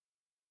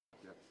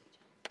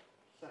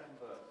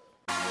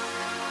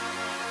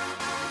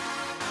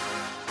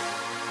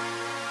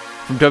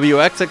From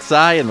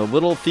WXXI and the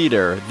Little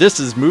Theater, this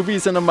is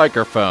Movies and a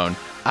Microphone,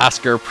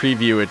 Oscar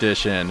Preview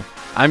Edition.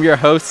 I'm your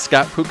host,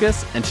 Scott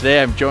Pukas, and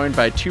today I'm joined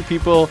by two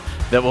people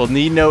that will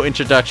need no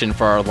introduction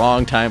for our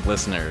longtime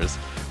listeners.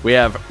 We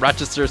have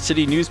Rochester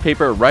City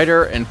newspaper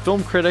writer and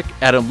film critic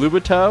Adam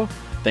Lubito.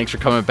 Thanks for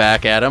coming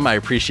back, Adam. I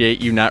appreciate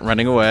you not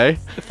running away.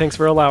 Thanks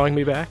for allowing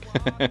me back.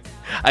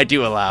 I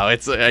do allow.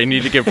 I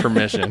need to give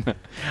permission.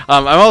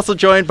 I'm also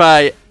joined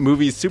by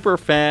movie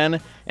superfan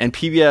and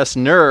PBS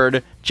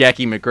nerd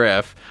Jackie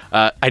McGriff.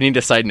 I need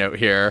a side note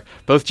here.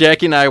 Both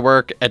Jackie and I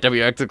work at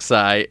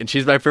WXXI, and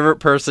she's my favorite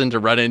person to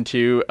run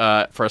into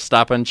for a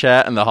stop-and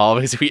chat in the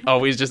hallways. We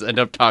always just end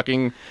up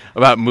talking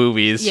about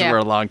movies for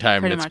a long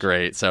time, and it's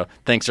great. So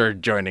thanks for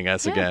joining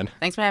us again.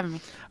 Thanks for having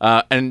me.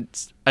 And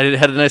I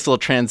had a nice little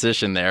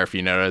transition there, if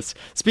you notice.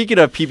 Speaking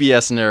of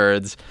PBS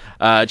nerds,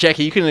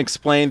 Jackie, you can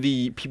explain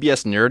the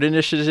PBS Nerd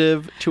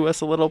Initiative to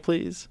us a little,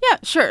 please? Yeah,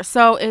 sure.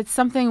 So it's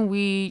something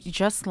we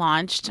just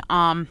launched.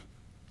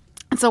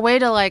 It's a way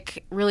to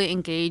really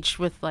engage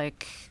with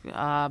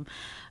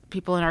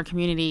people in our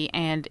community,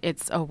 and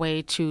it's a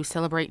way to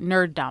celebrate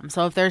nerddom.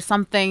 So if there's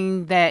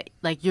something that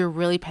you're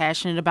really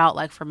passionate about,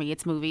 like for me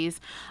it's movies,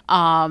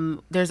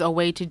 there's a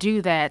way to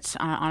do that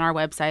on our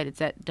website.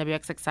 It's at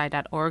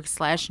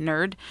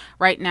wxxi.org/nerd.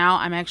 Right now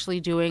I'm actually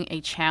doing a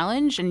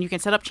challenge, and you can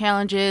set up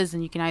challenges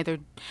and you can either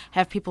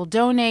have people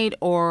donate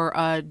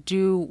or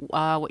do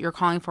what you're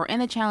calling for in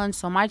the challenge.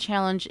 So my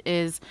challenge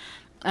is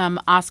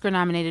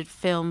Oscar-nominated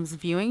films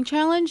viewing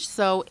challenge.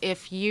 So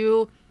if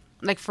you,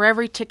 for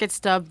every ticket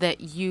stub that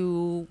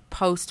you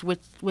post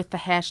with the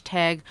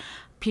hashtag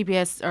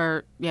PBS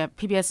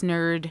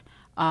Nerd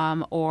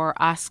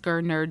or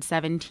Oscar Nerd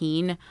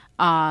 17,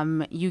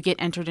 you get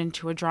entered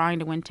into a drawing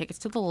to win tickets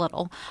to the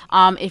Little.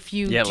 If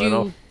you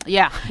and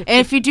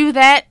if you do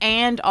that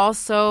and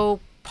also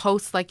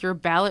post your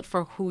ballot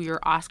for who your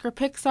Oscar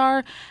picks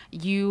are,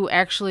 you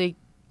actually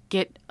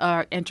get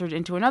entered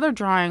into another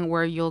drawing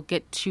where you'll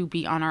get to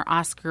be on our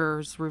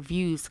Oscars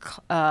reviews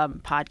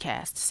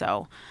podcast.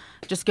 So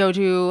just go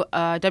to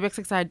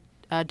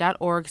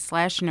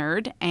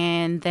wxxi.org/nerd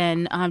and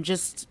then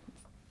just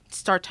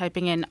start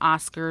typing in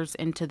Oscars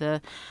into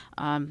the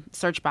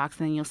search box,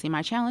 and then you'll see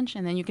my challenge,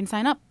 and then you can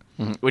sign up.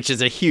 Which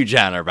is a huge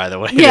honor, by the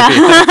way. Yeah.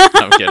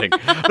 I'm kidding.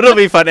 But it'll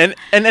be fun. And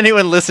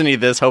anyone listening to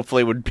this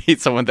hopefully would be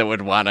someone that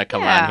would want to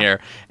come on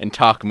here and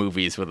talk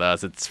movies with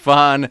us. It's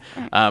fun.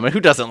 And who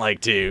doesn't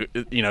like to,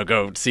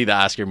 go see the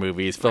Oscar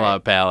movies, fill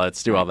out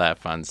ballots, do all that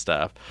fun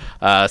stuff.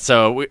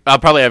 So I'll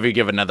probably have you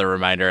give another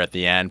reminder at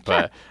the end.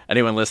 But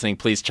anyone listening,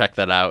 please check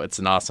that out. It's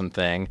an awesome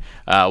thing.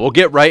 We'll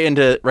get right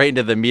into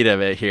the meat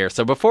of it here.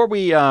 So before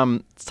we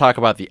talk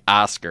about the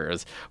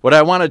Oscars, what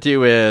I want to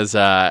do is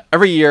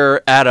every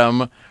year,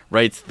 Adam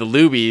writes the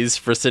Lubies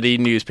for City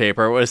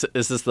newspaper. Is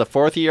this the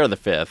fourth year or the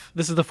fifth?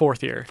 This is the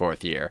fourth year.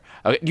 Fourth year.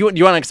 Okay. You want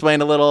to explain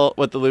a little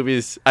what the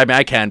Lubies? I mean,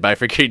 I can, but I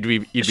figured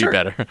you'd be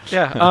better.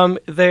 Yeah.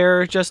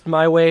 They're just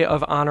my way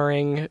of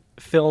honoring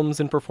films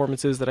and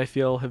performances that I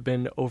feel have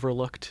been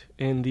overlooked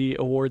in the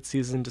award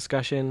season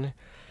discussion.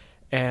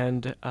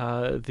 And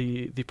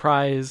the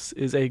prize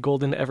is a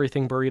golden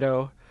everything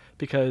burrito,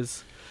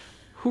 because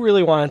who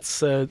really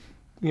wants a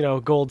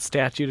gold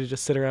statue to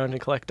just sit around and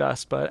collect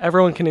dust? But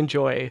everyone can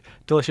enjoy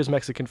delicious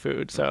Mexican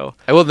food. So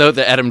I will note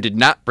that Adam did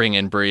not bring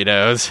in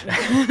burritos.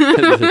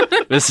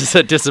 This is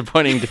a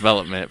disappointing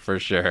development for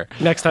sure.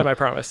 Next time, I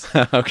promise.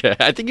 Okay,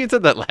 I think you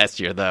said that last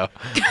year, though.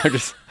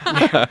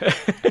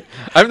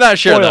 I'm not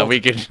sure though. We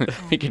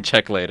can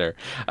check later.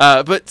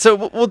 But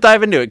so we'll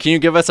dive into it. Can you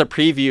give us a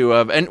preview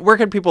of, and where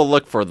can people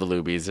look for the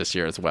Lubies this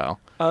year as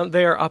well?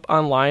 They are up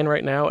online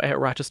right now at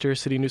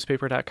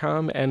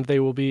rochestercitynewspaper.com, and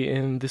they will be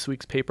in this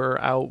week's paper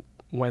out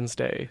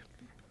Wednesday.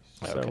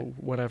 Okay. So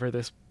whenever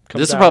this comes out.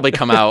 This will probably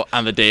come out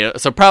on the day.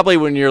 So probably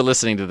when you're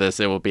listening to this,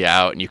 it will be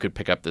out, and you could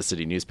pick up the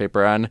City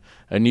newspaper on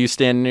a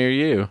newsstand near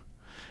you.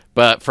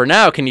 But for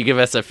now, can you give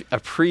us a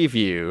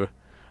preview,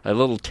 a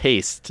little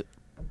taste,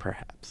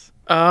 perhaps?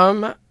 We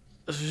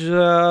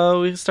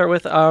start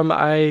with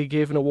I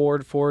gave an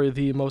award for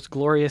the most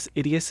glorious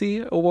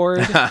idiocy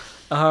award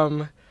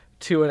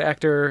to an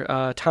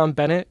actor, Tom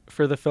Bennett,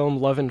 for the film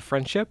Love and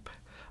Friendship.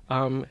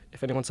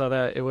 If anyone saw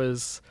that, it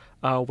was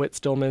Whit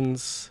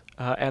Stillman's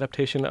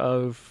adaptation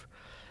of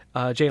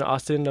Jane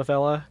Austen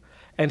novella,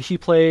 and he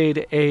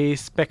played a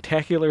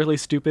spectacularly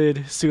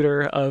stupid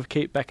suitor of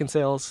Kate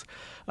Beckinsale's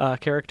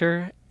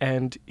character,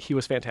 and he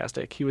was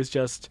fantastic. He was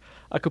just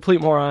a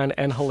complete moron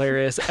and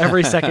hilarious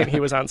every second he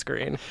was on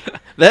screen.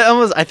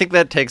 I think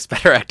that takes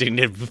better acting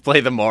to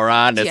play the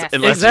moron, unless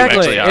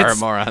exactly. You actually are a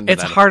moron.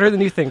 It's harder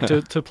than you think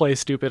to play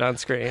stupid on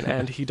screen,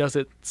 and he does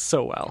it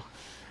so well.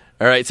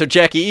 All right, so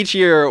Jackie, each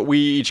year we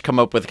each come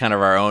up with kind of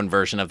our own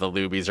version of the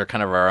Lubies, or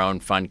kind of our own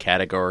fun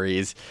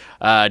categories.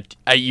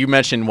 You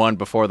mentioned one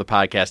before the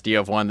podcast. Do you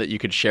have one that you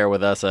could share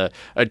with us, a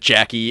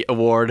Jackie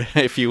award,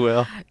 if you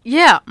will?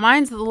 Yeah,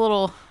 mine's a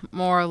little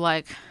more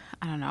I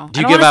don't know.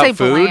 Do you give out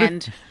food?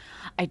 Bland.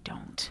 I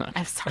don't.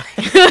 I'm sorry.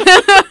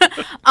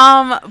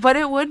 But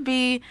it would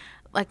be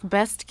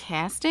best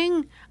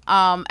casting.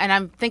 And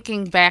I'm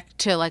thinking back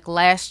to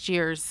last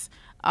year's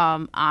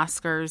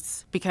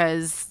Oscars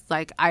because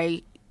like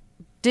I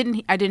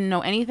didn't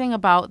know anything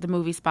about the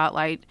movie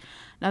Spotlight,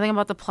 nothing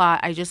about the plot.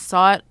 I just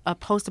saw a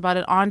post about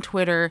it on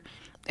Twitter,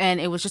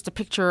 and it was just a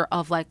picture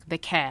of like the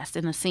cast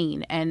in the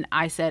scene, and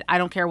I said, I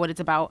don't care what it's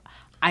about.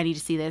 I need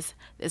to see this.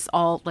 It's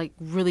all like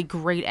really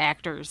great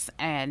actors,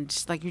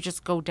 and like you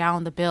just go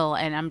down the bill,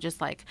 and I'm just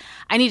like,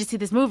 I need to see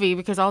this movie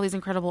because all these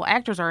incredible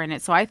actors are in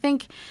it. So I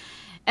think,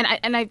 and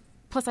I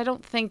plus I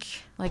don't think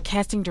like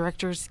casting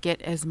directors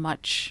get as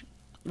much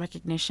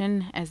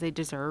recognition as they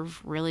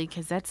deserve, really,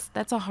 because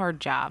that's a hard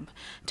job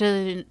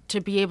to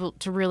be able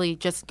to really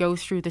just go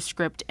through the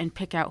script and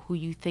pick out who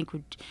you think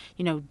would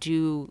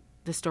do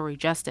the story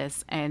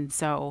justice. And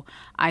so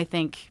I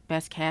think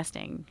best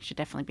casting should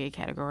definitely be a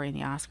category in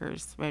the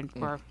Oscars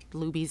or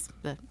Lubies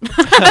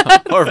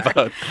or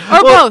both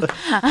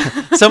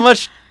both. So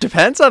much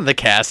depends on the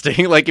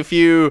casting. Like if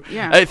you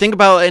think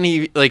about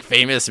any like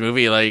famous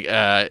movie, like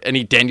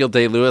any Daniel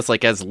Day-Lewis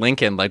like as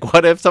Lincoln, like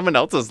what if someone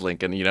else is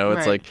Lincoln, it's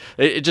right. like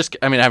it just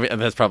I mean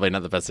that's probably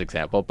not the best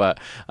example, but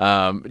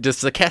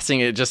just the casting,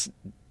 it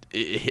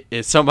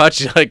so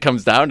much like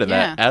comes down to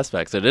that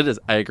aspect. So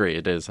I agree,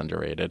 it is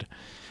underrated.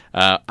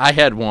 I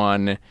had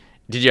one.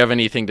 Did you have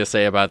anything to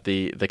say about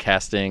the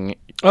casting?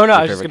 Oh no,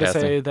 I was just going to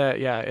say that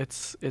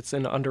it's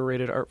an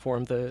underrated art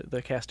form,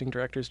 the casting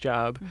director's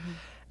job,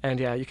 and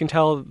you can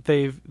tell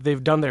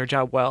they've done their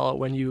job well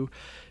when you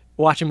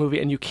watch a movie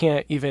and you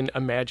can't even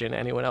imagine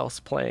anyone else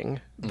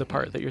playing the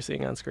part that you're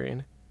seeing on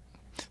screen.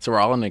 So we're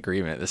all in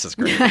agreement. This is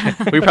great.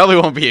 We probably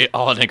won't be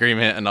all in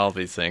agreement on all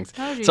these things.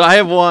 So I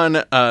have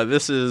one.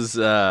 This is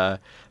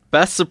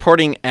best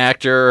supporting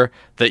actor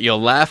that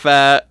you'll laugh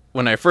at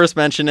when I first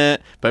mention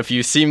it, but if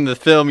you've seen the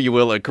film, you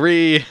will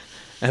agree.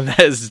 And that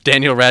is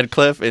Daniel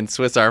Radcliffe in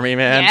Swiss Army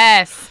Man.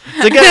 Yes.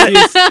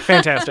 He's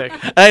fantastic.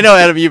 I know,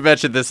 Adam, you've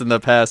mentioned this in the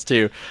past,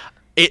 too.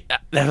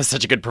 That was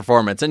such a good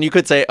performance. And you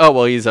could say, oh,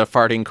 well, he's a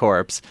farting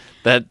corpse.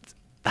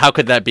 How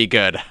could that be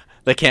good?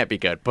 That can't be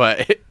good.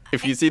 But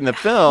if you've seen the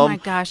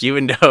film, you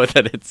would know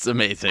that it's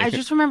amazing. I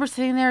just remember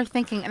sitting there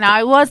thinking, and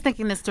I was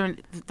thinking this during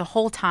the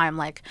whole time,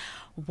 like,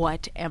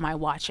 what am I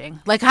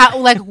watching? Like,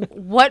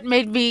 what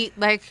made me,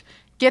 like,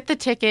 get the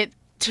ticket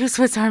to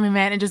Swiss Army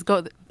Man and just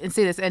go and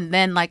see this. And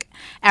then, like,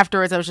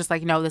 afterwards, I was just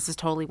like, no, this is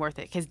totally worth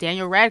it. Because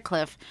Daniel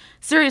Radcliffe,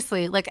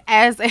 seriously, like,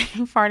 as a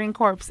farting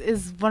corpse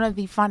is one of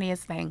the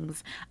funniest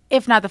things,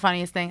 if not the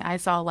funniest thing I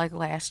saw, like,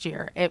 last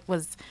year. It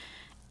was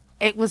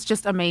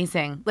just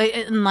amazing. Like,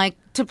 and, like,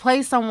 to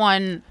play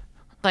someone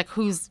like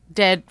who's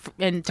dead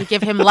and to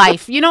give him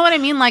life. You know what I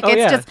mean? Like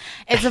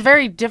it's a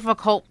very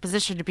difficult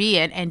position to be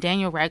in, and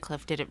Daniel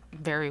Radcliffe did it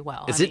very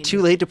well. Is it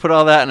too late to put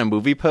all that in a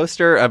movie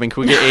poster? I mean,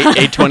 can we get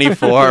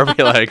A24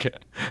 be like,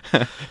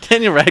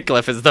 Daniel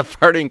Radcliffe is the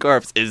farting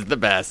corpse is the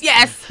best.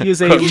 Yes.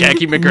 He's a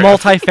Jackie McGrath.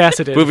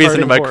 Multifaceted Movies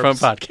in a Microphone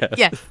podcast.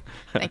 Yes.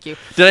 Thank you.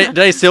 Did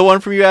I steal one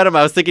from you, Adam?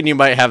 I was thinking you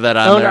might have that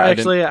on there. No,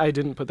 actually, I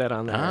didn't put that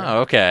on there. Oh,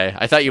 okay.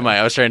 I thought you might.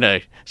 I was trying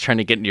to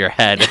get into your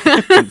head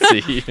and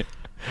see.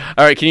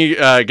 All right, can you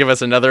give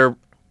us another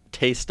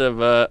taste of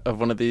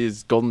one of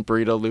these Golden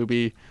Burrito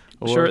Luby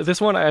awards? Sure. This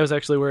one I was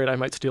actually worried I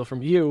might steal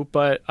from you,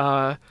 but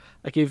I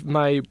gave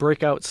my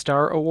Breakout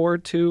Star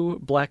Award to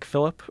Black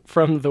Phillip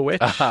from The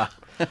Witch,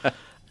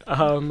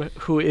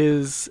 who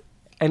is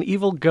an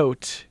evil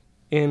goat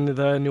in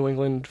the New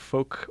England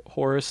folk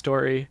horror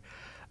story,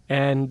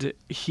 and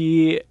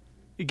he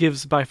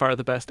gives by far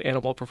the best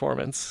animal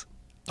performance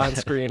on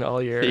screen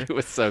all year. He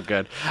was so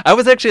good. I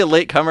was actually a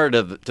late comer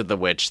to The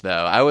Witch,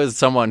 though. I was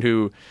someone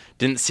who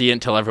didn't see it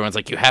until everyone's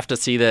like, you have to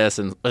see this.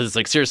 And I was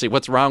like, seriously,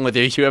 what's wrong with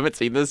you? You haven't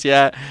seen this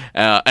yet?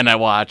 And I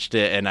watched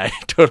it, and I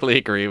totally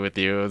agree with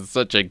you. It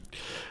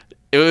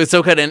was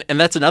so good. And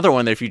that's another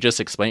one that if you just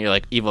explain, you're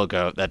like, evil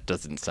goat, that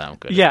doesn't sound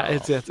good. Yeah,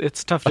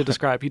 it's tough to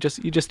describe. You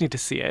just need to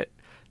see it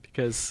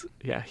because,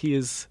 he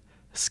is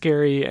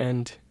scary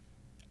and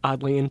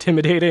oddly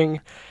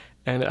intimidating.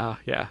 And,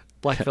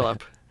 Black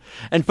Phillip.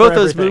 And both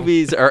those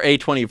movies are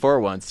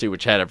A24 ones, too,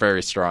 which had a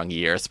very strong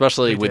year,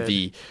 especially with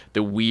the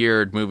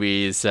weird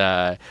movies,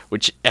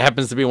 which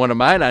happens to be one of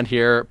mine on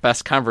here,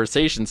 Best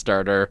Conversation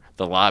Starter,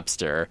 The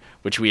Lobster,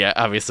 which we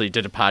obviously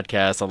did a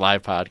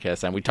live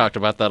podcast, and we talked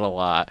about that a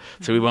lot,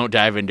 so we won't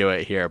dive into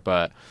it here,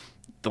 but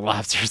The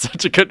Lobster is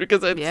such a good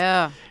because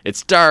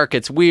it's dark,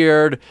 it's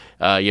weird,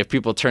 you have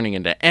people turning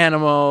into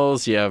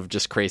animals, you have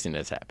just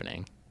craziness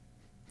happening.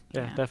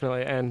 Yeah,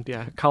 definitely. And,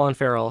 Colin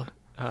Farrell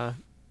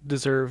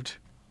deserved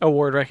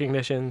award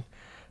recognition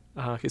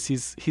because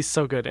he's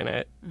so good in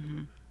it,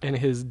 in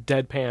his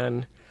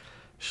deadpan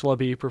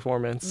schlubby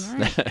performance.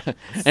 Right.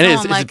 And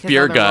his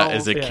beer gut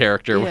is a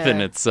character within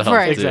itself.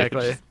 Right.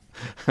 Exactly.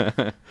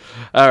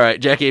 All right,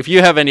 Jackie, if you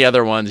have any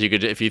other ones,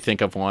 if you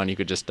think of one, you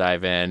could just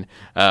dive in.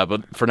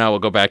 But for now, we'll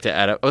go back to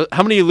Adam.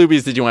 How many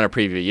Lubies did you want to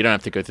preview? You don't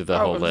have to go through the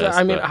whole list.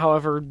 I mean,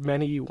 however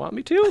many you want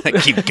me to.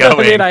 Keep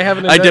going.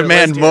 I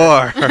demand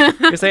more.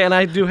 And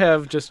I do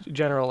have just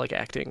general like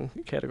acting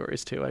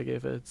categories too. I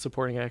gave a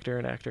supporting actor,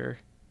 an actor,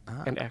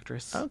 and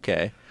actress.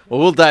 Okay. Well,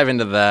 we'll dive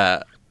into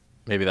that.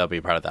 Maybe that'll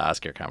be part of the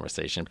Oscar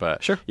conversation.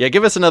 But sure. Yeah,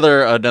 give us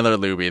another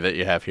Luby that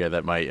you have here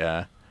that might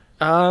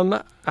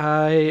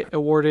I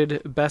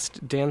awarded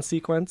Best Dance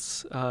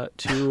Sequence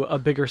to A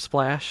Bigger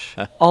Splash.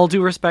 All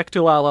due respect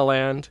to La La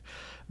Land,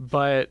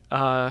 but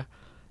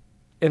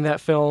in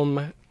that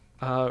film,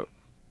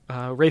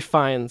 Ralph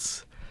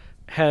Fiennes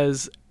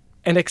has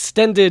an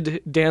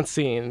extended dance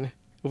scene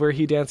where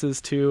he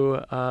dances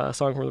to a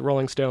song from the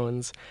Rolling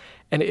Stones,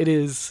 and it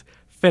is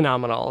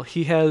phenomenal.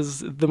 He has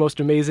the most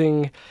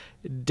amazing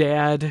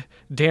dad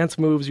dance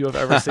moves you have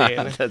ever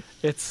seen.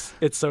 It's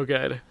so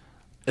good.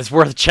 It's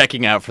worth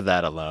checking out for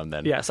that alone,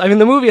 then. Yes, I mean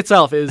the movie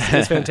itself is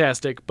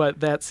fantastic,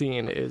 but that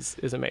scene is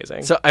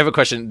amazing. So I have a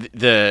question.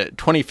 The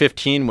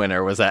 2015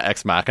 winner was that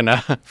Ex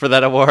Machina for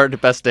that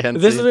award, Best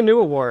Dance. This is a new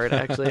award,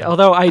 actually.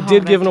 Although I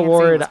did give an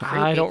award,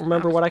 I don't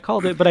remember what I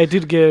called it, but I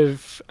did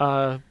give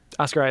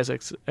Oscar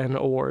Isaacs an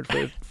award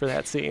for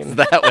that scene.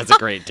 That was a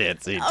great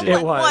dance scene, too.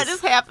 It was. What is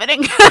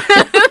happening?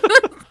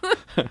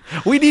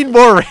 We need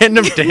more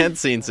random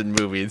dance scenes in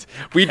movies.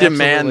 We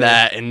demand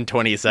that in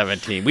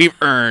 2017. We've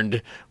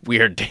earned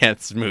weird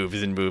dance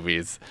moves in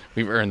movies.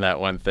 We've earned that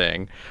one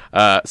thing.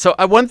 So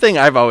one thing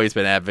I've always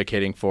been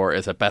advocating for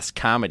is a Best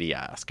Comedy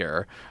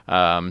Oscar.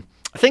 I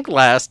think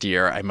last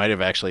year I might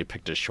have actually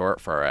picked a short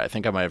for it. I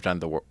think I might have done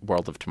The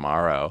World of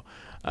Tomorrow,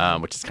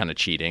 which is kind of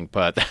cheating,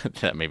 but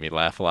that made me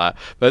laugh a lot.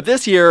 But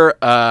this year,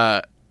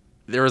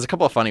 there was a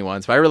couple of funny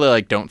ones, but I really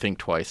like Don't Think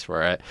Twice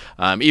for it.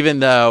 Even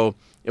though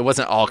it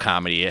wasn't all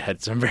comedy, it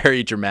had some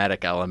very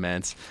dramatic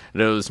elements.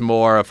 And it was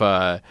more of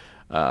a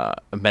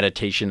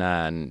meditation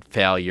on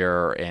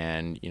failure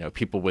and,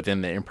 people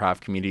within the improv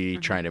community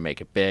trying to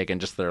make it big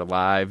and just their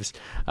lives.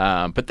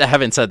 But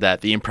having said that,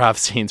 the improv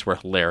scenes were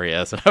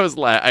hilarious. And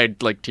I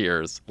had like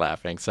tears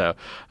laughing. So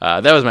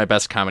that was my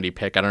best comedy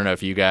pick. I don't know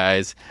if you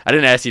guys, I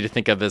didn't ask you to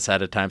think of this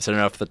at a time, so I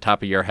don't know off the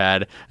top of your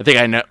head. I think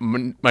I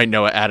might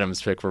know what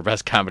Adam's pick for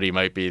best comedy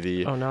might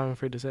be. Oh, now I'm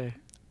afraid to say.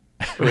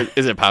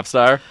 Is it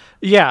Popstar?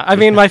 Yeah, I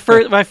mean, my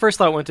first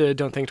thought went to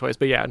Don't Think Twice,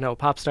 but yeah, no,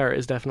 Popstar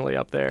is definitely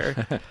up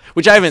there.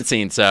 Which I haven't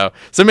seen, so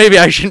maybe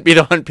I shouldn't be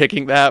the one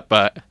picking that,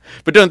 but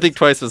Don't Think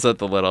Twice was at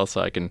the little,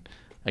 so I can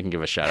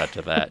give a shout out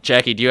to that.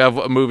 Jackie, do you have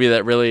a movie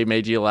that really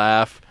made you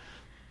laugh?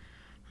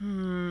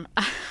 I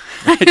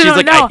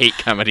hate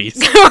comedies.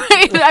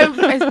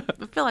 I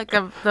feel like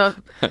I'm the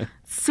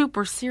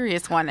super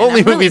serious one.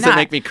 Only movies that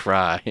make me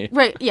cry.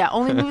 Right? Yeah,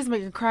 only movies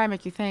make you cry,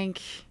 make you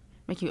think,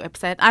 make you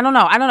upset. I don't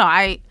know.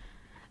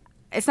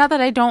 It's not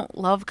that I don't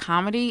love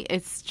comedy.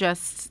 It's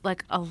just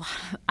like a lot.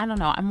 I don't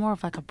know. I'm more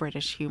of like a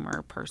British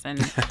humor person.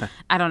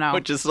 I don't know.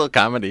 Which is still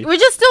comedy.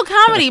 Which is still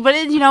comedy, but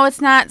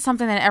it's not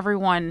something that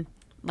everyone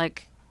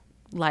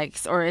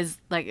likes or is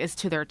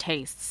to their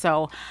taste.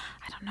 So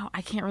I don't know.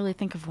 I can't really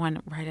think of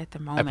one right at the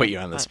moment. I put you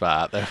on the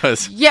spot. That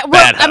was no,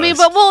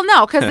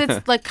 because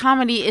it's like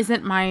comedy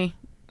isn't really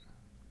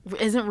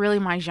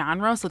my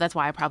genre. So that's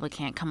why I probably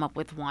can't come up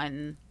with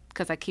one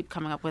because I keep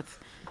coming up with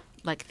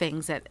like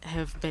things that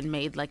have been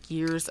made like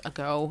years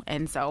ago,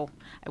 and so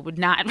I would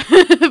not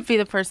be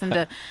the person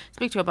to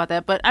speak to about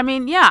that. But I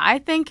mean, yeah, I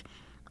think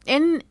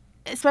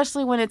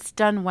especially when it's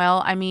done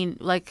well, I mean,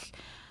 like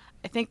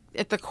I think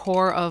at the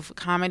core of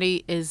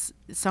comedy is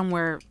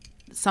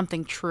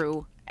something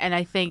true, and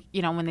I think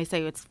when they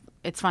say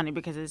it's funny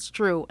because it's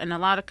true, and a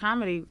lot of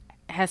comedy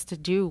has to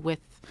do with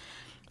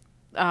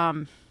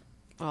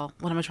well,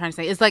 what am I trying to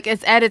say? It's like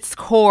it's at its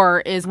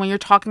core is when you're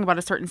talking about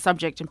a certain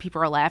subject and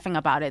people are laughing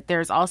about it,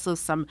 there's also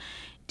some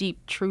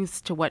deep truths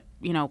to what,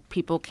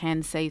 people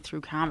can say through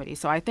comedy.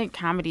 So I think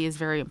comedy is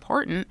very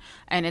important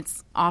and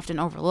it's often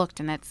overlooked,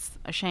 and that's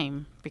a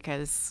shame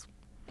because,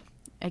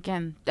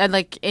 again,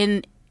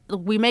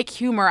 we make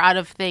humor out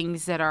of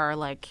things that are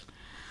like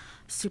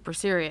super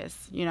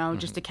serious,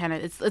 just to kind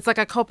of it's like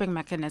a coping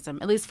mechanism,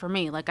 at least for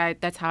me. Like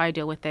that's how I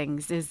deal with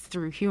things, is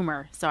through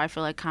humor. So I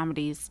feel like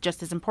comedy is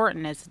just as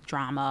important as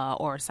drama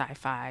or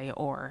sci-fi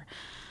or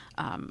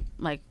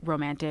like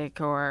romantic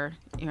or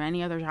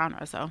any other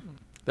genre. So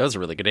that was a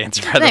really good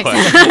answer, by the way.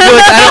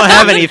 I don't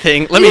have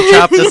anything. Let me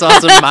drop this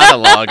awesome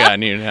monologue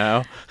on you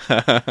now,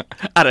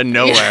 out of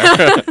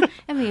nowhere.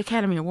 And the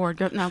Academy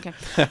Award. No, okay.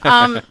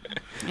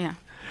 Yeah.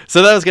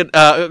 So that was good.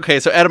 Okay,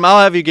 so Adam,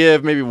 I'll have you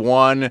give maybe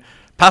one.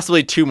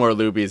 Possibly two more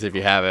Lubies if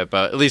you have it,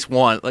 but at least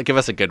one. Like, give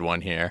us a good one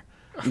here.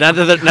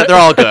 They're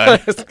all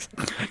good.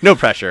 No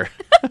pressure.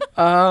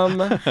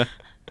 Oh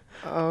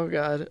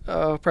God.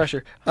 Oh,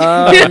 pressure.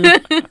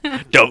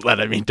 Don't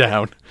let me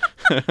down.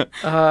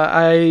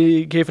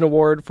 I gave an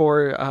award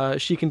for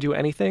She Can Do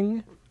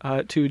Anything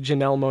to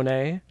Janelle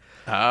Monáe,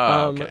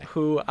 okay.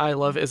 who I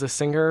love as a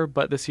singer,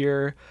 but this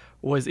year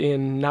was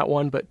in not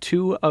one but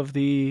two of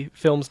the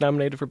films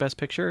nominated for Best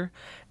Picture,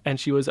 and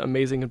she was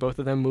amazing in both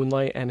of them,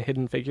 Moonlight and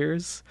Hidden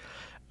Figures.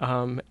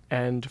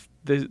 And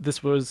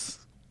this was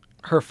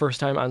her first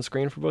time on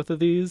screen for both of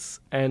these,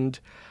 and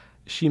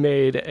she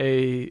made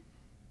a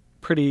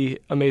pretty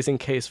amazing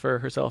case for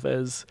herself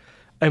as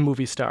a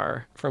movie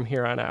star from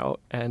here on out,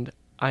 and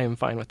I am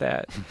fine with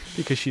that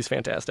because she's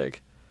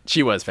fantastic.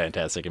 She was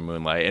fantastic in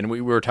Moonlight, and we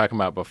were talking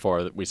about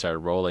before that we started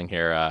rolling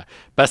here.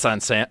 Best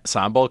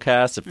ensemble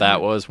cast, if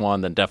that was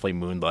one, then definitely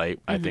Moonlight.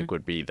 I think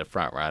would be the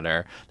front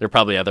runner. There are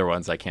probably other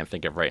ones I can't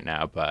think of right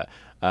now, but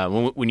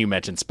when you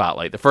mentioned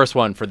Spotlight, the first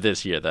one for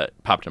this year that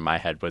popped in my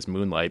head was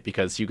Moonlight,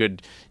 because you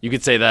could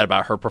say that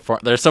about her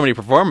There's so many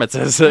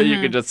performances that you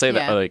could just say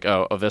that like,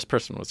 oh, this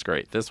person was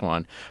great, this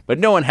one, but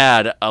no one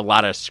had a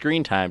lot of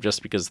screen time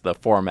just because of the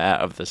format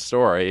of the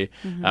story,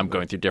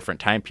 going through different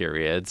time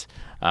periods.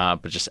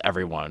 But just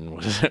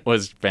everyone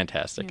was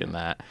fantastic in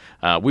that.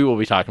 We will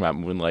be talking about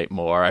Moonlight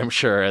more, I'm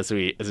sure, as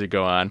we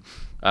go on.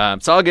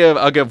 So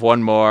I'll give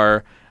one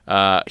more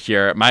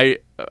here.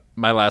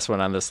 My last one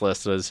on this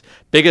list was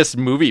biggest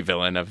movie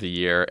villain of the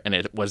year, and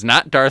it was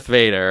not Darth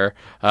Vader.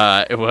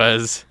 It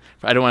was,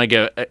 I don't want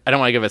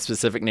to give a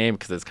specific name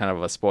because it's kind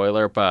of a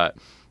spoiler, but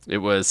it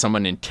was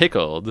someone in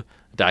Tickled,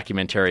 a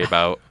documentary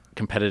about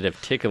competitive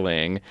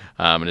tickling,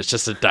 and it's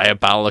just a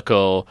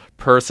diabolical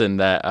person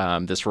that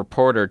this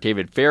reporter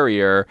David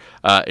Ferrier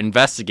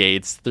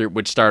investigates through,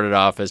 which started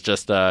off as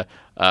just a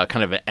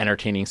kind of an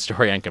entertaining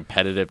story on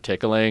competitive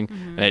tickling,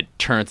 and it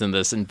turns in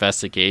this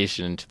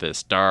investigation into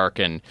this dark,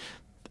 and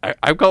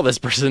I call this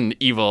person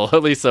evil,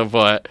 at least of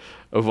what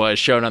is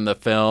shown on the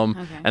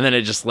film. And then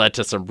it just led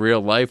to some real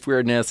life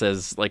weirdness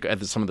as like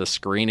at some of the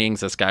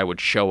screenings, this guy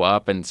would show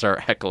up and start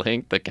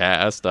heckling the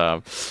cast.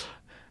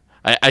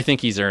 I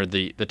think he's earned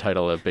the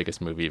title of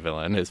biggest movie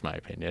villain, is my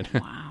opinion.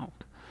 Wow.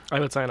 I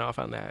would sign off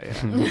on that.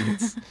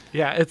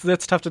 Yeah,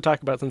 it's tough to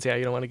talk about since you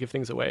don't want to give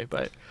things away.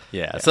 But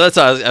yeah. So that's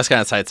I was kind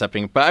of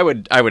sidestepping, but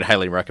I would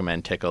highly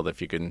recommend Tickled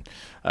if you can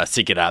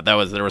seek it out. There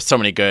was so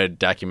many good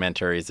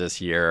documentaries this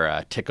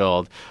year.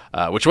 Tickled,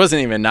 which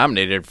wasn't even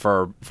nominated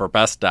for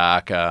Best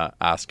Doc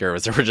Oscar.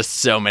 There were just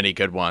so many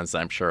good ones.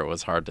 I'm sure it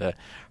was hard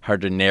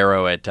to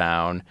narrow it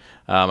down.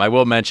 I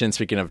will mention,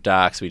 speaking of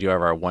docs, we do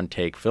have our One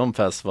Take Film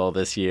Festival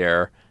this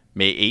year,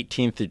 May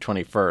 18th through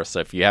 21st. So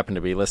if you happen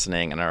to be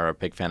listening and are a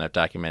big fan of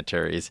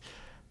documentaries,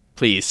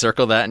 please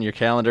circle that in your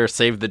calendar,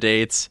 save the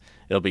dates.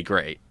 It'll be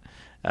great.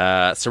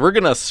 So we're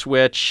going to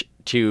switch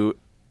to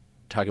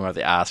talking about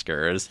the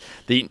Oscars.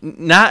 The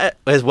not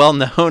as well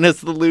known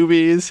as the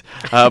Lubies,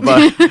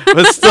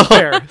 but still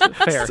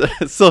fair.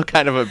 Still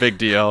kind of a big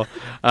deal.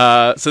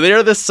 So they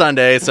are this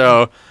Sunday,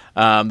 so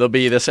they'll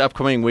be this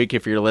upcoming week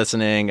if you're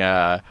listening.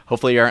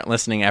 Hopefully you aren't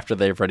listening after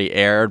they've already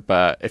aired,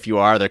 but if you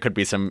are, there could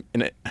be some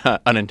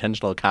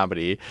unintentional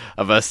comedy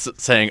of us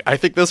saying, I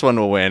think this one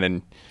will win,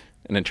 and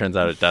it turns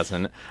out it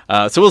doesn't.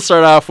 So we'll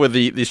start off with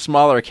the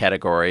smaller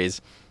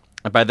categories.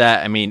 By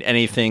that, I mean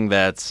anything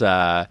that's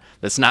not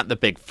the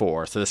big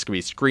four. So this could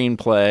be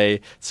screenplay,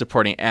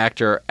 supporting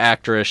actor,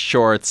 actress,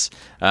 shorts,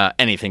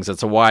 anything. So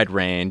it's a wide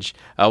range.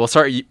 We'll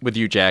start with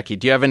you, Jackie.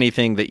 Do you have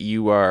anything that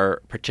you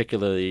are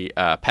particularly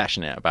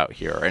passionate about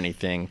here, or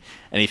anything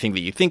that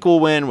you think will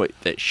win,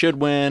 that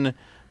should win?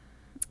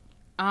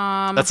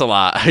 That's a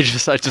lot. I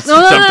just dumped a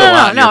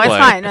lot. No, it's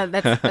fine. No,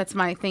 that's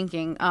my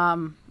thinking.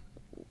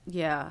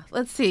 Yeah.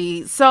 Let's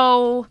see.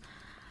 So.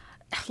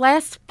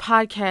 Last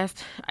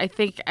podcast, I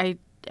think I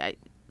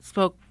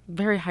spoke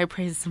very high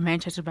praises of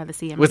Manchester by the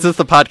Sea. Was this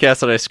the podcast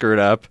that I screwed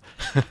up?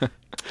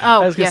 I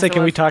was going to say,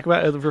 can we talk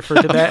about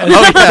refer to that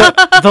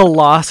as the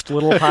lost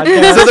little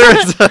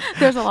podcast? So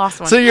there's a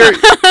lost one. So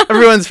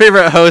everyone's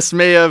favorite host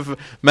may have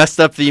messed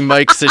up the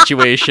mic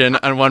situation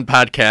on one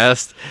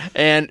podcast,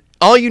 and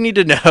all you need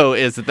to know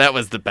is that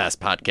was the best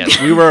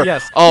podcast. We were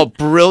all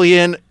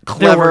brilliant,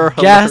 clever, there were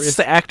guests,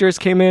 the actors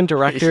came in,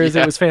 directors.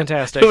 Yeah. It was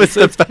fantastic. It was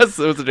the best.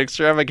 It was an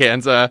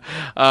extravaganza,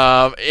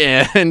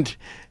 and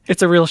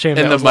it's a real shame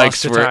that was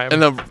lost to time.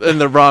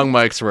 And the wrong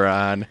mics were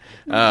on.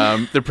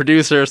 The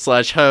producer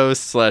 /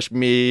 host /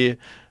 me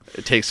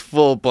takes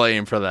full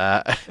blame for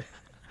that.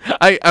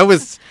 I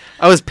was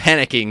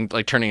panicking,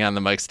 like turning on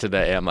the mics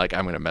today. I'm like,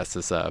 I'm gonna mess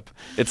this up.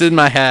 It's in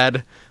my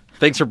head.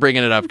 Thanks for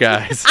bringing it up,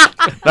 guys.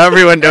 Not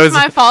everyone knows. It's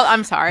my fault.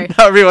 I'm sorry.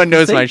 Not everyone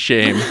knows my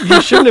shame. You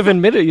shouldn't have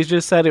admitted. You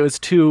just said it was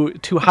too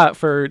hot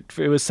for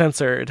it was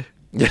censored.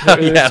 There's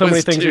so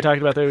many things you talked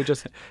about that were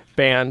just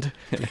banned.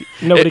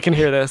 Nobody can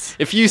hear this.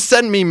 If you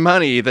send me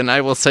money, then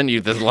I will send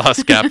you the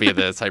lost copy of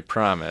this. I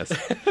promise.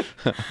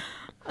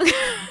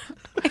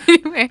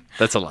 Anyway.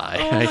 That's a lie.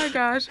 Oh my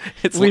gosh.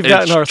 It's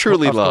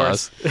truly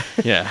lost.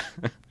 Yeah.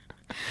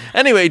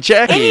 Anyway,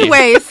 Jackie.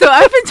 So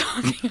I've been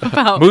talking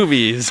about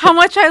movies. How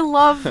much I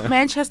love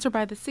Manchester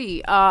by the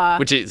Sea.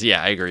 Which is,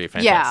 I agree,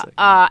 fantastic.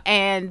 Yeah,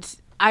 and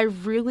I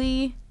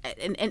really,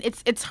 and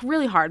it's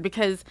really hard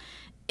because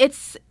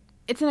it's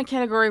in a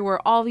category where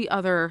all the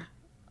other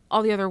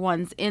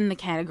ones in the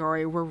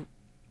category were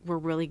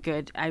really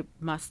good. I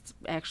must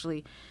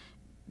actually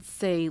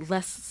say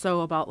less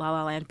so about La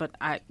La Land, but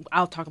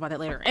I'll talk about that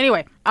later.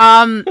 Anyway,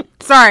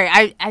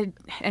 sorry.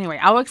 Anyway,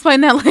 I'll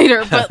explain that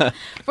later.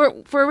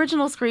 But for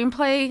original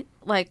screenplay,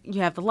 like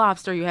you have The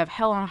Lobster, you have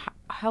Hell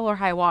or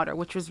High Water,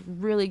 which was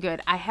really good.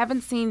 I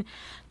haven't seen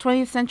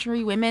 20th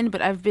Century Women, but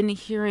I've been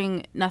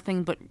hearing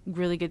nothing but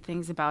really good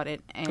things about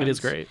it. And it is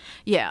great.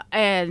 Yeah,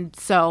 and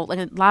so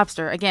like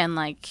Lobster again,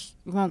 like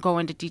we won't go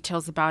into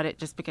details about it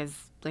just because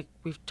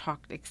we've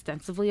talked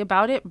extensively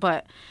about it,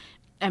 but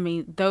I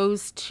mean,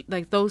 those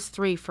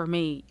three for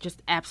me,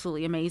 just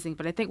absolutely amazing.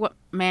 But I think what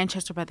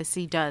Manchester by the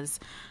Sea does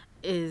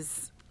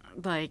is,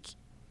 like,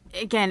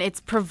 again,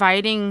 it's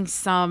providing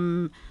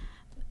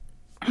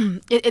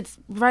it's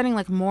providing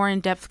like more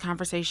in-depth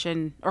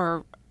conversation,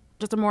 or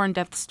just a more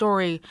in-depth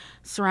story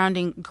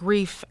surrounding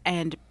grief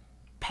and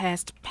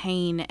past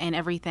pain and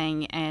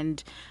everything.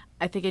 And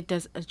I think it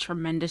does a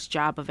tremendous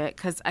job of it,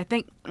 because I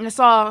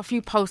saw a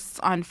few posts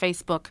on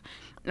Facebook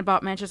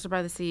about Manchester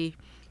by the Sea,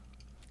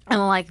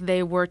 and like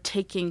they were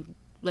taking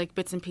like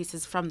bits and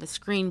pieces from the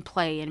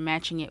screenplay and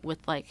matching it with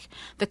like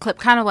the clip,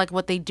 kind of like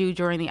what they do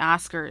during the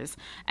Oscars.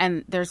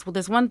 And there's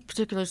one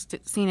particular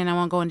scene, and I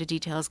won't go into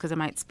details because it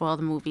might spoil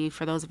the movie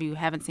for those of you who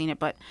haven't seen it,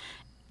 but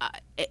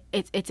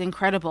it's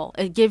incredible.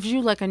 It gives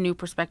you like a new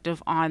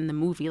perspective on the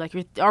movie. Like,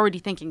 you're already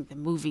thinking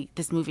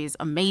this movie is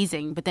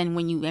amazing, but then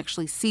when you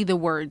actually see the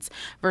words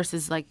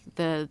versus like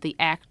the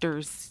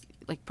actors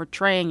like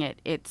portraying it,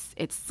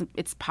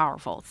 it's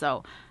powerful.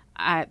 So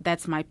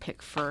that's my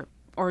pick for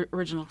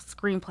original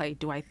screenplay.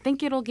 Do I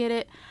think it'll get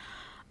it?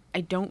 I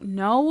don't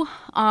know,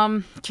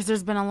 because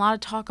there's been a lot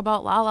of talk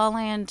about La La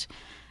Land,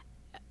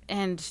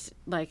 and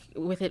like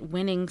with it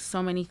winning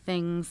so many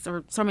things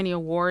or so many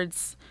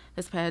awards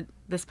this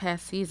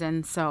past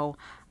season. So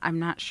I'm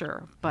not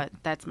sure, but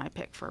that's my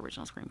pick for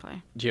original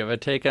screenplay. Do you have a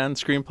take on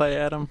screenplay,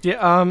 Adam?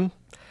 Yeah,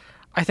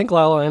 I think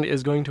La La Land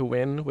is going to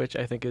win, which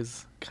I think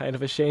is kind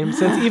of a shame,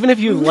 since even if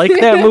you like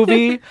that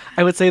movie,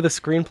 I would say the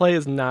screenplay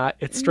is not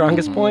its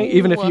strongest point,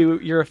 even if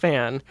you're a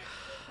fan.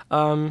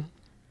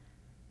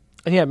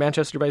 And yeah,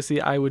 Manchester by the Sea,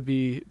 I would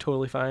be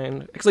totally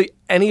fine. Actually,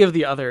 any of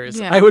the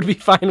others, I would be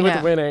fine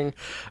with winning.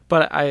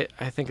 But I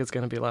think it's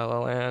going to be La La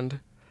Land,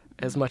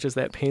 as much as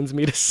that pains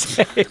me to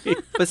say.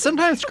 But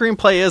sometimes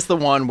screenplay is the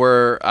one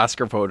where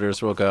Oscar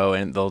voters will go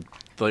and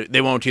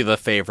they won't do the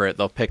favorite.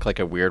 They'll pick like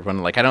a weird one.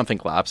 Like, I don't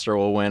think Lobster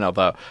will win,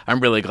 although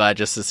I'm really glad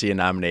just to see a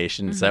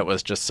nomination. That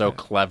was just so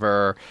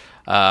clever.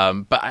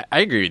 But I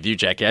agree with you,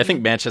 Jackie. I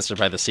think Manchester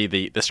by the Sea,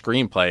 the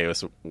screenplay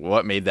was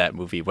what made that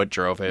movie, what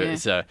drove it.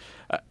 It's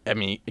I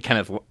mean,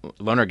 Kenneth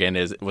Lonergan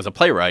was a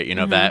playwright,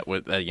 that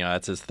was,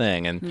 that's his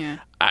thing. And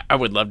I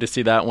would love to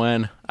see that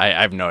win. I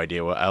have no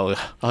idea what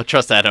I'll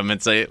trust Adam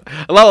and say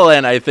La La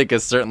Land, I think,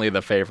 is certainly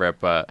the favorite,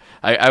 but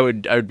I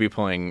would be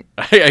pulling,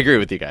 I agree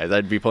with you guys.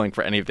 I'd be pulling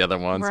for any of the other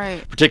ones,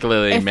 right.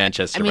 Particularly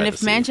Manchester by the Sea.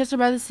 If Manchester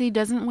by the Sea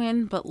doesn't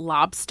win, but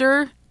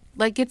Lobster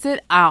gets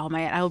it, oh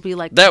man, I would be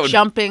like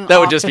jumping. That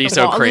would just be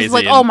so crazy.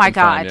 Like, oh my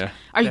god,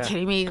 are you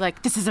kidding me?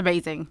 Like, this is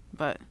amazing,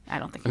 but I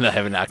don't think. And they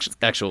have an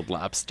actual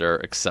lobster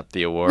accept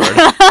the award,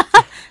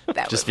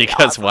 just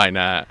because awesome. Why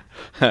not?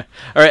 All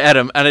right,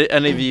 Adam.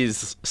 Any of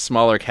these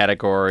smaller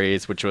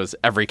categories, which was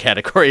every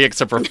category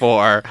except for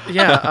 4.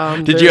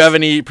 Did you have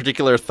any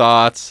particular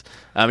thoughts?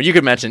 You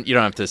could mention. You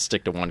don't have to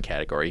stick to one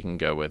category. You can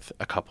go with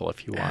a couple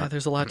if you want.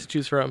 There's a lot to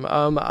choose from.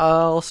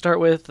 I'll start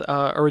with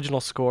original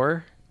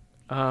score.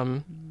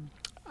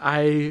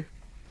 I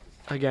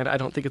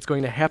don't think it's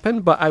going to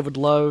happen, but I would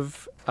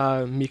love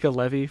Mika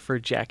Levy for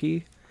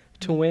Jackie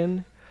to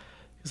win,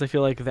 because I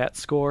feel like that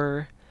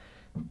score,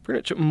 pretty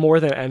much more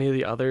than any of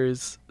the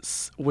others,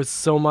 was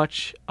so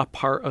much a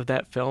part of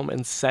that film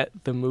and set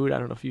the mood. I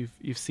don't know if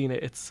you've seen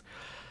it. It's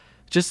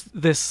just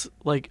this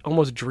like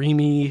almost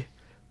dreamy,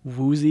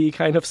 woozy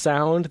kind of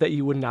sound that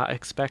you would not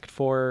expect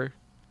for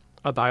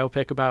a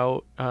biopic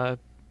about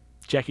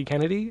Jackie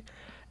Kennedy.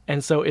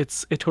 And so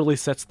it totally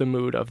sets the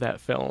mood of that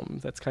film.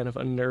 That's kind of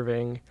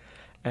unnerving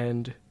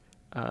and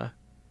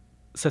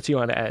sets you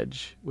on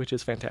edge, which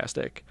is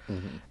fantastic.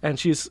 Mm-hmm. And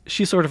she's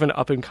sort of an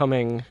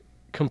up-and-coming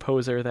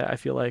composer that I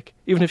feel like,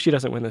 even if she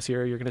doesn't win this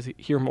year, you're going to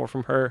hear more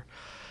from her.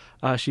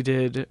 She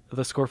did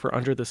the score for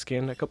Under the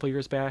Skin a couple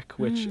years back,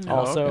 which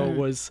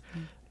was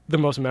the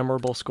most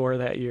memorable score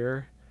that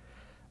year.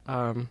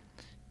 I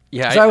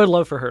would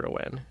love for her to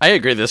win. I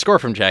agree. The score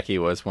from Jackie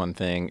was one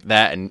thing.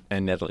 That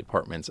and Natalie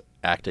Portman's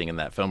acting in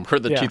that film were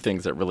the two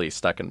things that really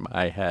stuck in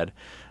my head.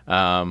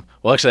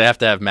 We'll actually have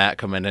to have Matt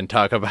come in and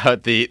talk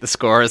about the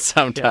scores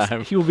sometime.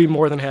 Yes, he will be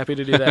more than happy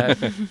to do that.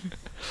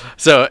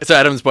 So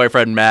Adam's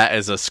boyfriend Matt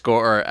is a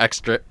score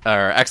expert. He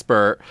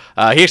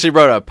actually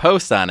wrote a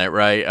post on it,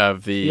 right?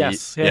 Of the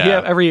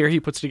every year he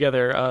puts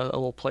together a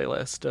little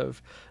playlist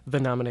of the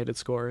nominated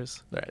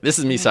scores. Right. This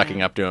is me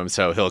sucking up to him,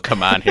 so he'll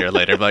come on here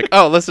later, be like,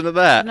 "Oh, listen to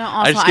that." No,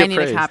 also I need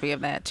a copy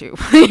of that too,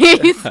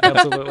 please.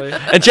 Absolutely.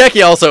 And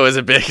Jackie also is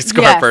a big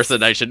score person.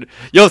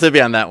 You'll have to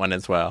be on that one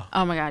as well.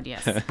 Oh my God,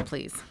 yes,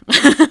 please.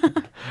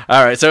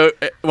 All right, so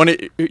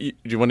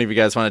do one of you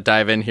guys want to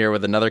dive in here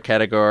with another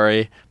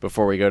category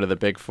before we go to the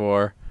big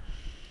 4?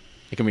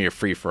 It can be your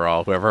free for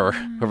all.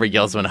 Whoever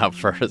yells one out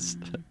first.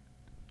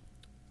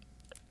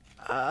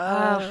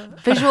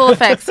 Visual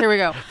effects. Here we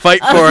go.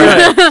 Fight for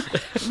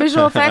it.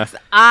 Visual effects.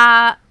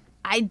 I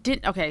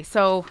didn't. Okay,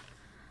 so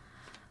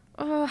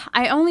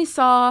I only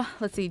saw,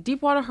 let's see,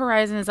 Deepwater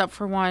Horizon is up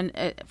for one,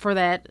 for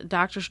that,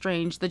 Doctor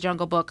Strange, The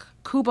Jungle Book,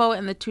 Kubo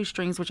and the Two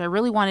Strings, which I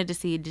really wanted to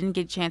see, didn't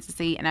get a chance to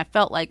see, and I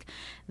felt like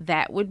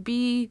that would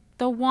be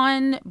the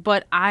one,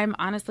 but I'm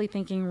honestly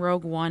thinking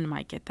Rogue One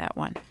might get that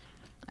one.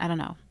 I don't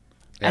know.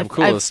 Yeah, I'm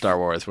cool with Star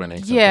Wars winning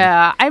something.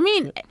 Yeah, I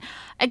mean,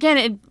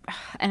 again,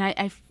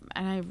 I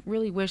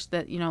really wish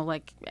that,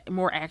 like,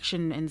 more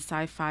action and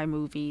sci-fi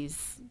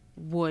movies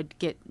would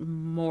get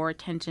more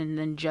attention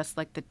than just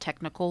like the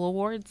technical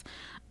awards,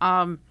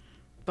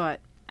 but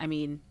I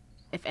mean,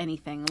 if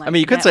anything, like,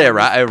 you could say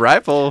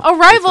Arrival.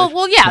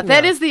 Well, yeah,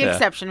 that is the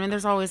exception. I mean,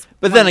 there's always.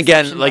 But then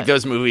again, like,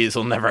 those movies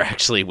will never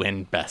actually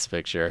win Best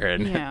Picture.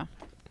 And yeah.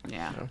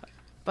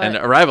 But, and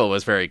Arrival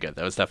was very good.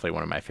 That was definitely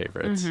one of my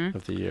favorites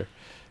of the year.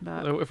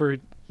 But if we're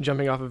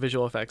jumping off of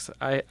visual effects,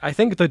 I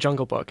think The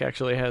Jungle Book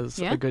actually has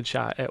a good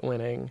shot at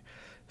winning,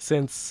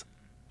 since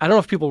I don't know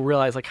if people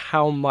realize like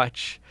how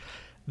much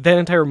that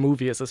entire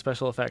movie is a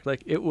special effect.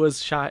 Like, it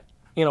was shot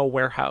in a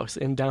warehouse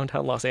in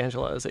downtown Los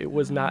Angeles. It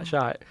was not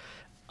shot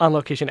on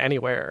location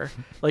anywhere.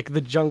 Like,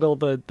 the jungle,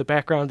 the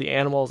background, the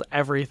animals,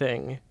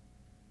 everything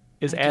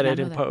is added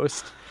in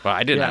post. Well,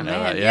 I did not know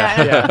that.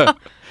 Yeah.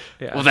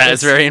 Well, that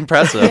is very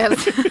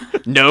impressive.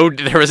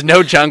 There was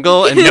no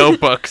jungle and no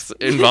books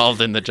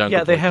involved in the jungle.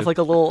 Yeah, they have like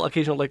a little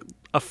occasional, like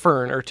a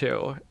fern or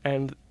two,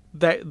 and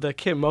the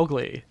kid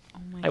Mowgli.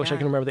 I wish I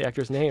could remember the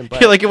actor's name,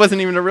 but like, it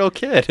wasn't even a real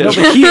kid. No,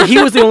 but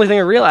he was the only thing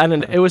I realized,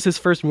 and it was his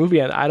first movie,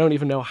 and I don't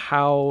even know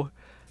how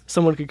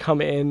someone could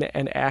come in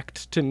and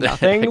act to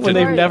nothing when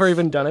they've never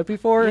even done it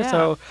before. Yeah.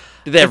 So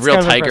did they have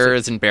real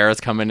tigers and bears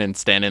come in and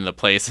stand in the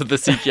place of the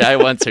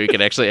CGI one so he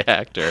could actually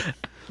act? Or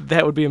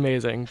that would be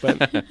amazing,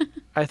 but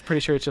I'm pretty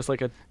sure it's just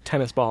like a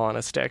tennis ball on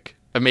a stick.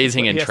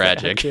 Amazing and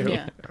tragic.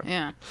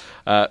 Yeah.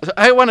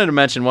 I wanted to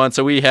mention one.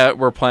 So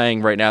we're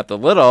playing right now at the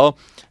Little.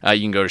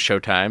 You can go to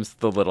Showtimes,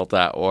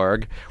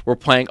 thelittle.org. We're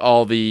playing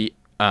all the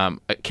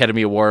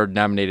Academy Award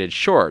nominated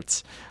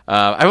shorts.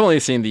 I've only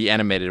seen the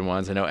animated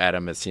ones. I know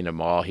Adam has seen them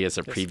all. He has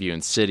a preview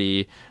in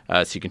City,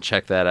 so you can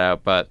check that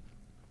out. But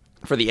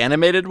for the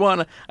animated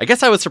one, I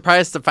guess I was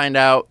surprised to find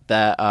out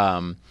that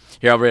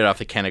here, I'll read off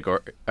the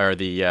category or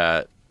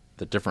the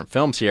different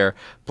films here: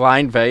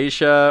 Blind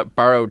Vaisha,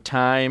 Borrowed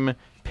Time,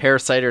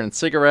 Parasite and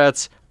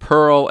Cigarettes,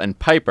 Pearl, and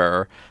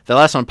Piper. The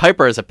last one,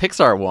 Piper, is a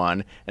Pixar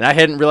one, and I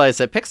hadn't realized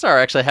that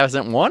Pixar actually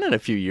hasn't won in a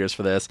few years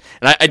for this.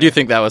 And I do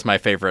think that was my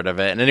favorite of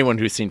it. And anyone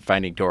who's seen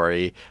Finding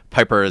Dory,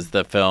 Piper is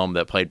the film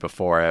that played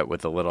before it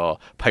with the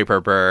little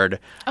Piper bird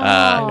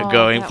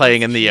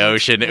playing in the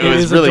ocean. It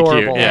was really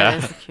adorable. Cute. Yeah,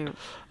 that is cute.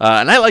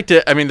 And I liked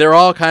it. I mean, they're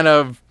all kind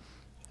of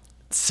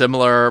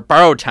similar.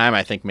 Borrowed Time,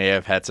 I think, may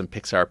have had some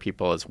Pixar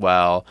people as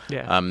well.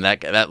 Yeah.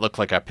 That looked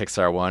like a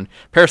Pixar one.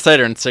 Parasite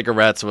and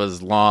Cigarettes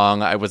was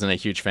long. I wasn't a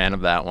huge fan of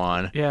that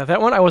one. Yeah,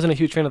 that one I wasn't a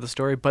huge fan of the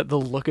story, but the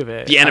look of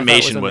it. The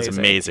animation was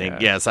amazing. Yeah.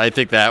 Yes, I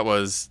think that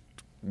was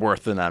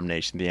worth the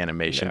nomination. The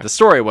animation. The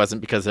story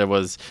wasn't, because there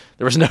was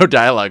no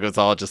dialogue. It was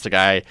all just a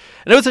guy,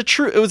 and it was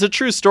a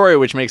true story,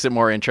 which makes it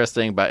more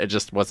interesting. But it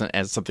just wasn't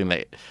as something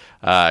that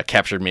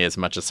captured me as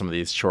much as some of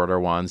these shorter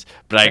ones.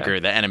 But I agree,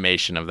 the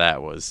animation of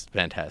that was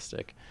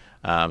fantastic.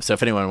 So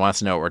if anyone wants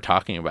to know what we're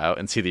talking about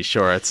and see these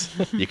shorts,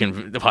 you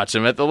can watch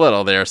them at the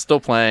Little. They are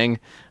still playing.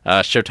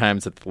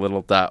 Showtimes at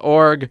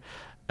thelittle.org.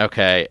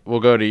 Okay,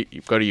 we'll go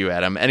to you,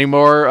 Adam. Any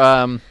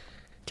more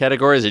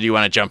categories, or do you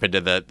want to jump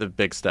into the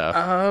big stuff?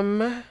 I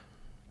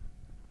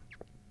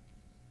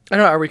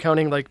don't know. Are we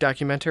counting like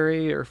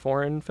documentary or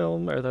foreign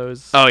film? Are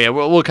those? Oh yeah,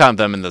 we'll count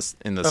them in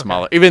the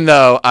smaller. Even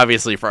though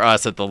obviously for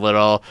us at the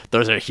Little,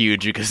 those are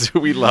huge because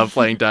we love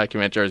playing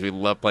documentaries. We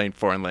love playing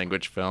foreign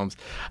language films.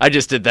 I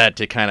just did that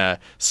to kind of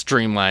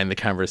streamline the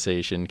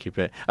conversation, keep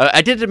it.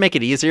 I did it to make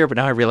it easier, but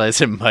now I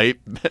realize it might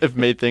have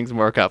made things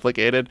more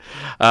complicated.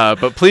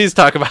 But please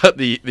talk about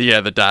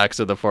the docs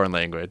of the foreign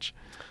language.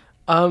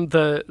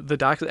 The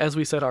docs, as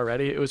we said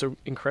already, it was an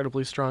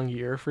incredibly strong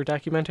year for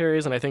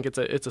documentaries, and I think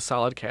it's a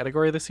solid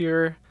category this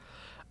year.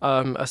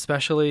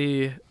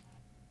 Especially,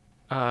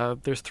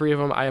 there's three of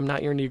them: I Am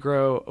Not Your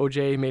Negro,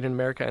 OJ, Made in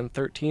America, and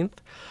 13th.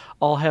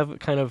 All have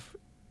kind of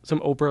some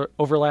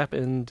overlap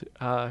in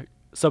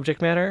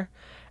subject matter,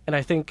 and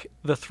I think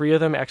the three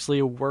of them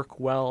actually work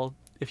well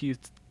if you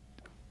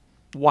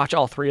watch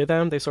all three of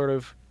them. They sort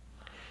of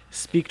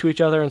speak to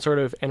each other and sort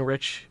of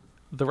enrich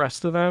the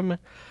rest of them.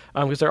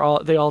 Because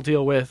they all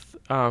deal with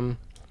I'm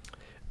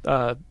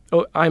Not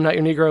Your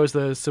Negro is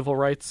the civil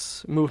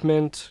rights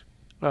movement.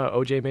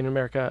 OJ Made in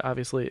America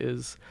obviously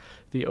is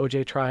the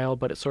OJ trial,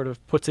 but it sort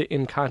of puts it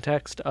in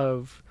context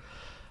of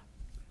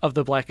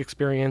the Black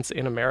experience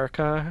in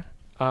America.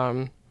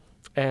 And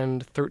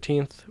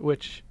 13th,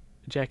 which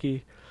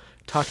Jackie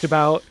talked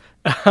about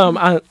on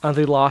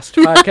the Lost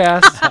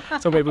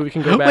podcast. So maybe we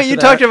can go back. Wait, you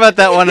talked about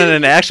that one in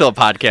an actual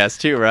podcast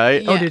too,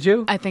 right? Yeah, oh, did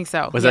you? I think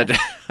so. Was that?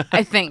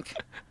 I think.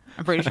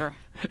 I'm pretty sure.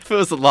 If it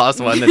was the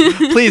Lost one, then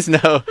please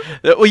know.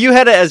 Well, you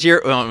had it as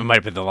your. Well, it might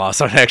have been the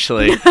Lost one,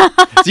 actually. So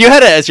you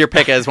had it as your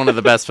pick as one of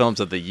the best films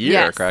of the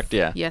year, correct?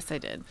 Yeah. Yes, I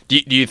did. Do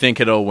you think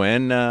it'll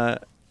win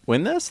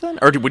win this then?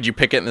 Or would you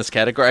pick it in this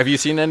category? Have you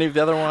seen any of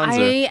the other ones?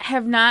 I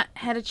have not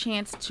had a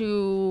chance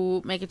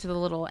to make it to the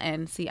Little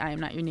and see I Am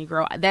Not Your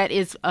Negro. That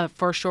is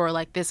for sure,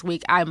 like, this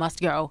week I must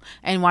go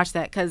and watch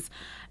that, because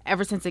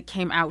ever since it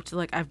came out,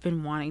 like, I've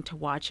been wanting to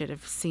watch it.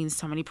 I've seen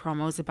so many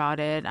promos about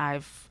it.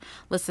 I've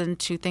listened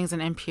to things on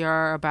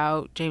NPR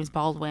about James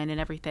Baldwin and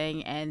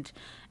everything, and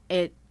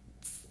it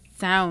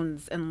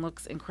sounds and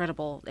looks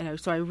incredible.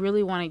 So I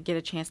really want to get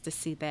a chance to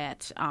see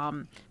that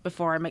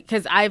before I make,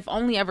 because I've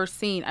only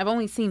seen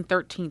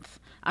 13th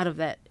out of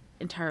that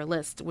entire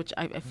list, which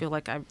I feel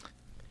like I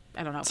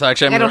don't know. So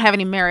actually, I don't have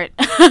any merit.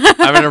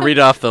 I'm going to read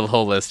off the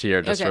whole list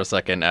here just Okay. for a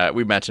second.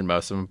 We mentioned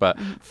most of them, but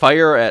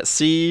Fire at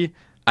Sea,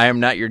 I Am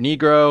Not Your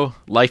Negro,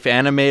 Life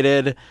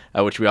Animated,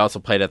 which we also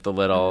played at the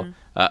Little,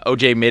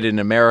 OJ Made in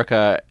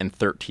America, and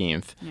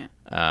 13th,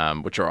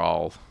 which are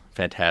all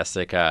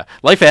fantastic.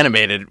 Life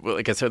Animated,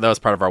 like I said, that was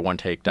part of our One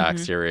Take doc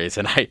series,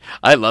 and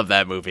I love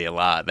that movie a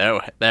lot.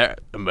 That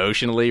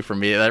emotionally, for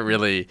me,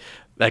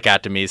 that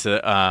got to me.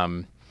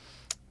 So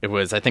it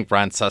was, I think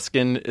Ron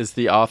Suskind is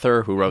the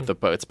author who wrote the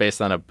book. It's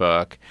based on a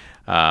book.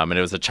 And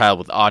it was a child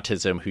with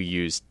autism who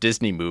used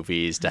Disney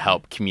movies to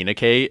help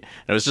communicate.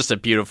 And it was just a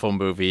beautiful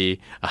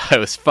movie. It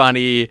was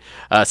funny.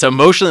 So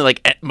emotionally,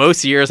 like at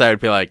most years, I would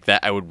be like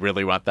that. I would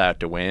really want that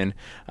to win.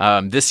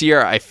 This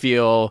year, I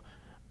feel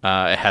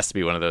it has to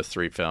be one of those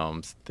three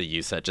films that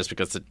you said, just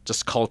because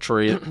just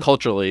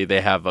culturally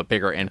they have a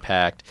bigger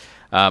impact.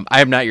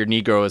 I Am Not Your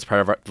Negro is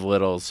part of the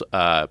Little's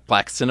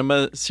Black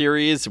Cinema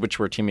series, which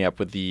we're teaming up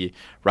with the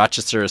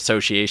Rochester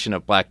Association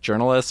of Black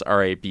Journalists,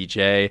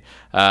 RABJ.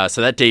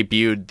 So that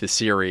debuted the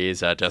series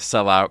to a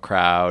sellout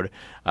crowd.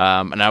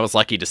 And I was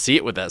lucky to see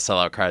it with that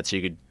sellout crowd, so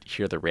you could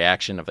hear the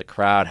reaction of the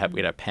crowd. We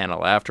had a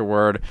panel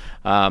afterward.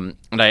 And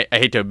I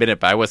hate to admit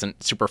it, but I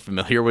wasn't super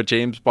familiar with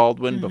James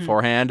Baldwin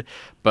beforehand.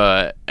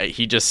 But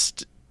he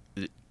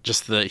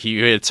he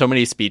had so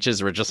many speeches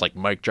that were just like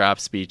mic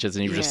drop speeches,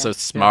 and he was just so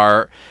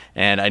smart.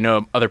 And I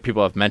know other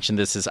people have mentioned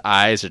this, his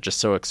eyes are just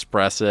so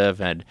expressive,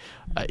 and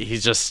I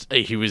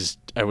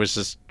was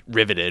just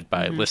riveted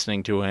by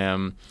listening to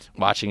him,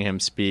 watching him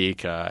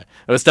speak. It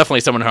was definitely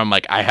someone who I'm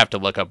like, I have to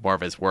look up more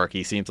of his work.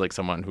 He seems like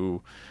someone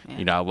who,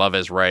 I love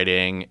his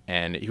writing,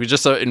 and he was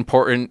just so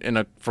important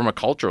from a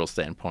cultural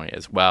standpoint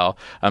as well.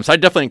 So I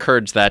definitely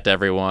encourage that to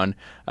everyone.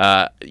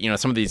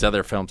 Some of these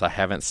other films I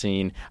haven't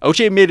seen.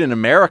 OJ Made in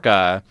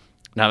America.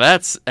 Now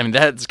that's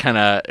kind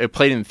of, it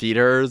played in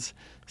theaters,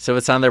 so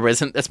it's on there,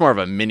 but it's more of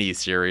a mini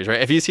series, right?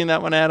 Have you seen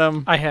that one,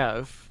 Adam? I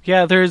have.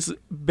 Yeah, there's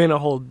been a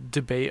whole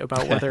debate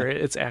about whether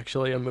it's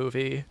actually a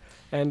movie.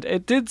 And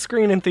it did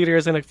screen in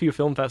theaters and a few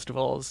film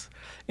festivals.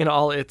 In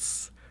all,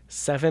 it's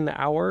 7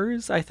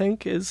 hours, I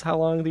think, is how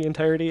long the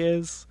entirety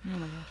is.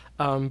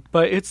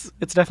 But it's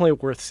definitely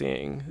worth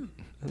seeing.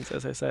 And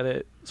as I said,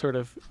 it sort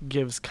of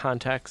gives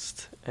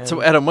context.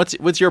 So, Adam,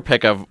 what's your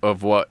pick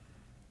of what?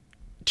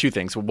 Two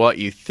things: what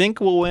you think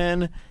will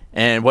win,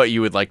 and what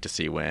you would like to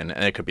see win.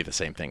 And it could be the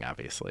same thing,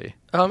 obviously.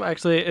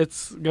 Actually,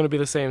 it's going to be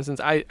the same, since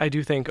I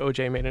do think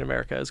OJ Made in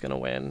America is going to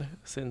win,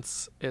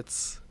 since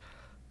it's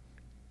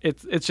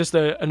just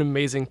an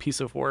amazing piece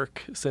of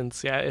work.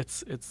 Since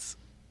it's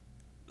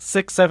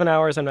 6-7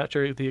 hours. I'm not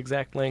sure the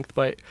exact length,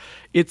 but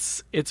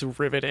it's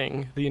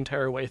riveting the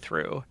entire way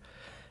through,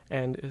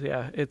 and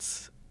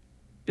it's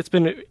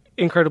been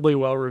incredibly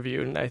well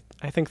reviewed, and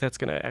I think that's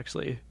going to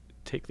actually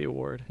take the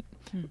award.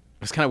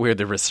 It was kind of weird,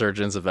 the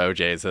resurgence of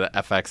OJ's, the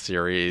FX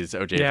series,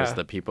 OJ vs.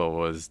 the People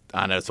was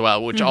on it as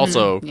well, which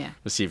also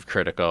received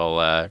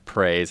critical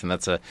praise.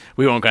 And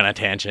we won't go on a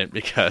tangent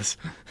because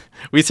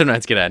we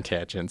sometimes get on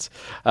tangents.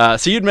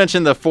 So you'd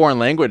mentioned the foreign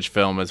language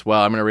film as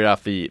well. I'm going to read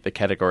off the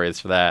categories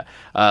for that.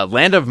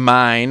 Land of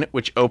Mine,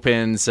 which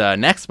opens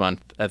next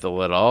month at the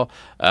Little.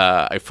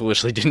 I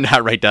foolishly did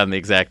not write down the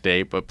exact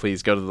date, but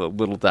please go to the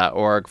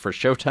little.org for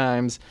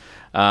showtimes.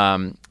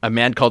 A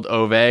Man Called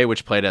Ove,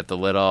 which played at the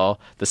Little.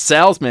 The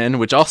Salesman,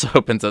 which also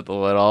opens at the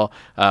Little,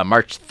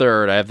 March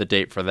 3rd. I have the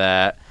date for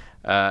that.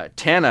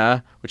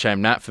 Tana, which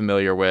I'm not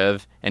familiar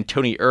with, and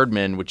Tony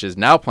Erdmann, which is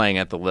now playing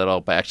at the Little,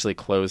 but actually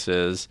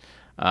closes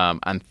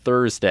on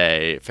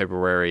Thursday,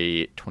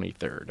 February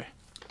 23rd.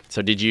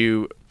 So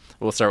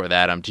we'll start with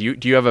Adam. Do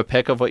you have a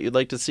pick of what you'd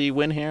like to see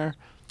win here?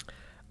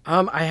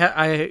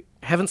 I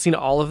haven't seen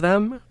all of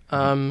them.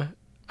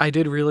 I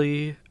did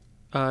really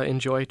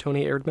enjoy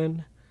Tony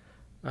Erdmann.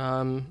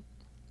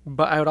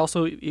 But I would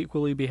also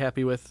equally be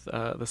happy with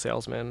The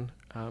Salesman,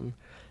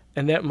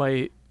 and that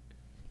might,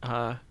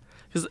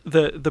 because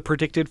the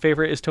predicted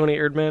favorite is Tony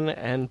Erdmann,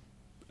 and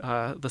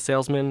The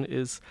Salesman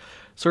is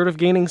sort of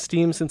gaining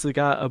steam since it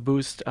got a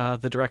boost.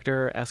 The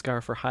director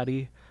Asghar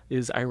Farhadi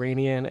is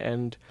Iranian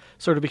and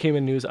sort of became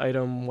a news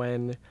item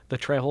when the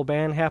travel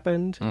ban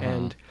happened,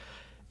 and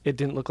it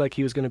didn't look like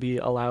he was going to be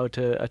allowed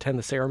to attend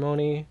the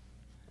ceremony.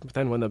 But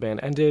then when the ban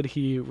ended,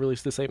 he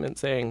released a statement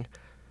saying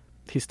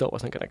he still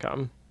wasn't going to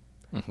come.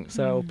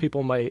 So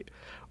people might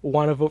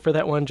want to vote for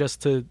that one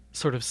just to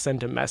sort of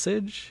send a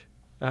message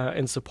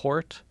and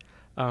support.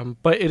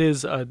 But it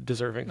is a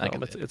deserving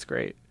film. It's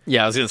great.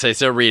 Yeah, I was going to say,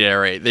 so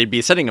reiterate, they'd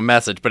be sending a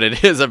message, but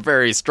it is a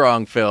very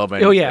strong film.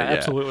 And,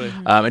 absolutely.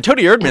 And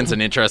Tony Erdmann's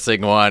an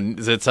interesting one.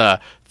 It's a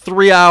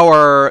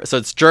 3-hour, so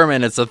it's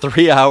German, it's a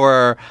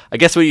 3-hour, I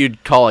guess what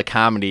you'd call a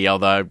comedy,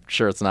 although I'm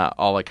sure it's not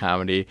all a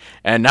comedy.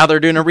 And now they're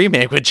doing a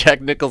remake with Jack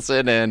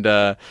Nicholson and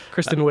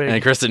Kristen Wiig.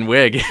 And Kristen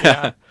Wiig.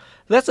 Yeah.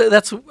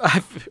 That's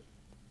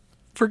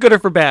for good or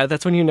for bad,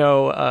 that's when you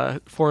know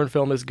foreign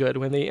film is good,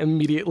 when they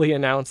immediately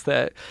announce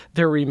that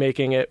they're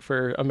remaking it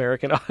for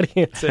American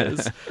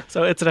audiences.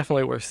 So it's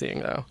definitely worth seeing,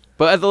 though.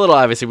 But at The Little,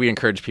 obviously, we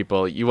encourage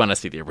people, you want to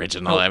see the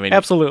original. I mean,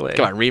 absolutely.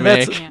 Come on,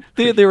 remake.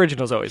 The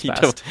original's always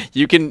best.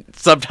 You can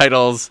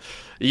subtitles.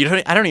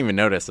 I don't even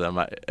notice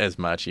them as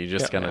much. You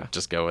just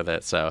just go with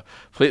it. So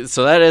please,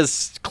 so that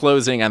is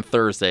closing on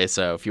Thursday.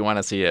 So if you want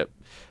to see it,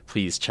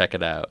 please check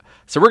it out.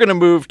 So we're going to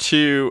move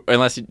to,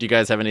 unless you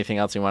guys have anything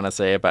else you want to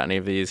say about any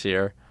of these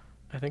here.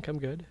 I think I'm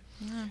good.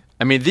 Yeah.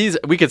 I mean,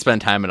 we could spend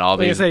time in all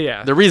these.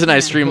 Yeah. The reason I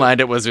streamlined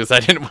it was because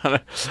I didn't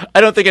want to.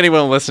 I don't think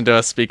anyone will listen to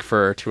us speak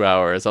for 2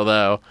 hours,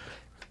 although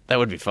that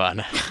would be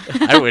fun.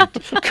 I would.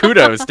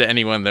 Kudos to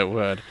anyone that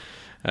would.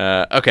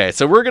 Okay,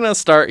 so we're going to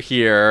start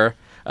here.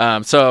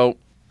 So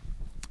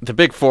the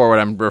big four, what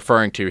I'm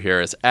referring to here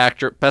is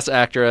Best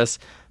Actress,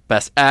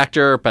 Best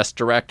Actor, Best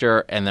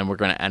Director, and then we're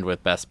going to end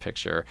with Best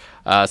Picture.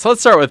 So let's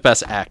start with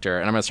Best Actor,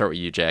 and I'm going to start with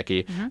you,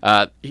 Jackie.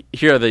 Mm-hmm.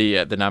 Here are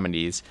the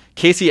nominees.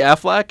 Casey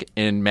Affleck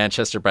in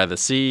Manchester by the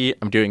Sea.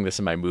 I'm doing this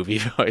in my movie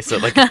voice, so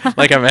like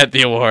I'm at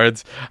the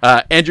awards.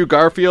 Andrew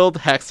Garfield,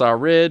 Hacksaw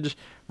Ridge.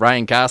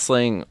 Ryan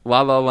Gosling, La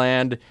La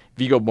Land.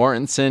 Viggo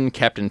Mortensen,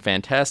 Captain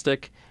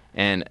Fantastic.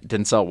 And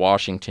Denzel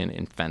Washington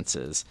in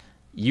Fences.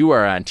 You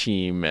are on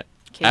Team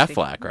Casey.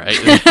 Affleck, right?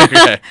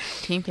 Okay.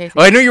 Team Casey.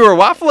 Well, I knew you were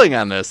waffling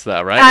on this,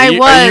 though, right? I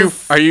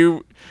was. Are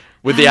you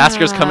with the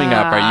Oscars coming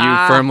up? Are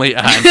you firmly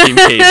on Team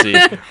Casey,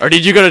 or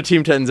did you go to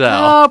Team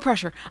Denzel? Oh,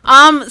 pressure.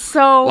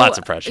 So lots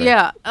of pressure.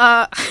 Yeah.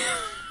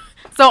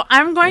 So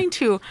I'm going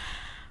to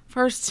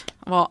first.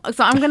 Well,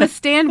 so I'm going to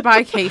stand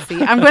by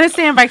Casey. I'm going to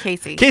stand by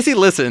Casey. Casey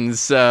listens,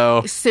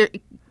 so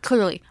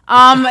clearly.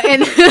 And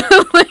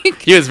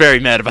like, he was very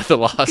mad about the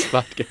Lost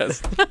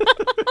podcast.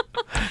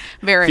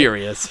 Very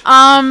furious.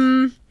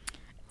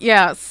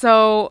 Yeah,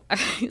 so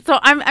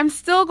I'm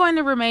still going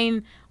to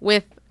remain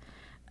with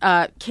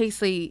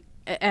Casey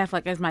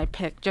Affleck as my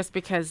pick, just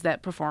because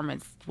that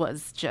performance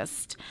was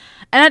just,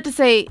 and not to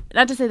say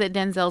that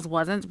Denzel's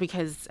wasn't,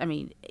 because I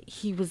mean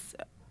he was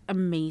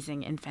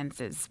amazing in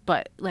Fences,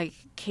 but like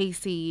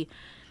Casey,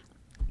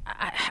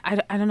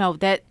 I don't know,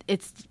 that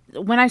it's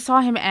when I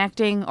saw him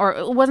acting, or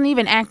it wasn't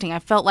even acting, I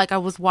felt like I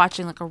was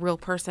watching like a real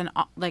person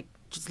like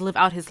just live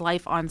out his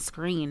life on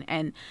screen,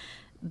 and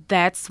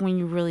that's when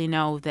you really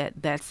know that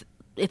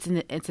it's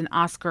an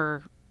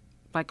Oscar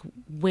like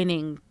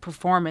winning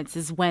performance,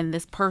 is when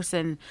this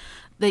person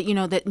that you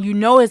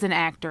know is an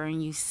actor,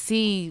 and you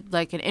see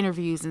like in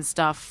interviews and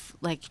stuff,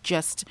 like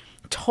just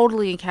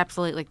totally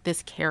encapsulate like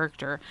this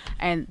character.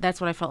 And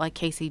that's what I felt like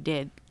Casey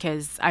did,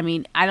 because I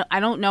mean I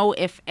don't know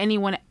if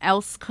anyone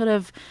else could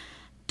have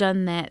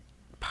done that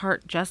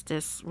part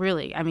justice,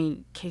 really. I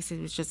mean, Casey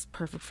was just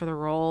perfect for the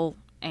role,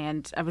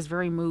 and I was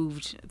very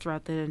moved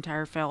throughout the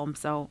entire film.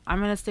 So I'm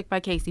going to stick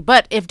by Casey.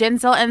 But if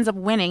Denzel ends up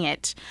winning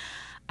it,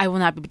 I will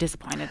not be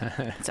disappointed.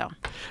 So,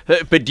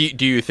 but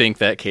do you think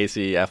that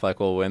Casey Affleck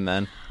will win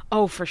then?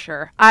 Oh, for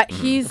sure. I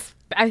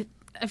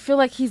feel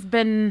like he's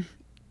been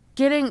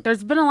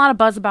there's been a lot of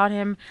buzz about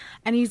him,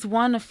 and he's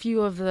won a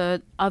few of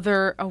the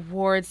other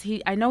awards.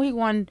 I know he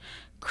won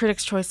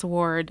Critics' Choice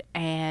Award,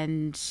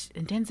 and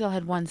Denzel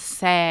had won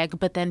SAG,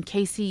 but then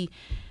Casey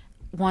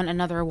won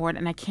another award,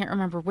 and I can't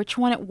remember which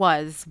one it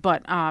was,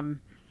 but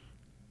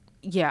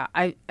yeah,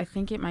 I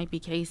think it might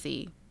be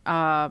Casey.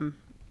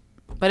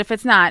 But if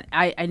it's not,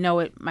 I know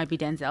it might be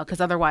Denzel,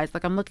 because otherwise,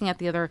 like, I'm looking at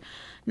the other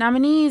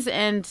nominees,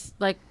 and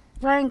like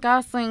Ryan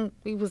Gosling,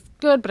 he was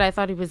good, but I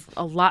thought he was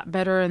a lot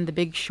better in The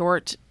Big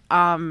Short.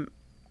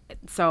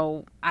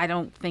 So I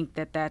don't think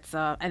that's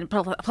and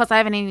plus I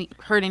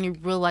haven't heard any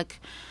real like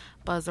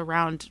buzz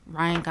around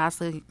Ryan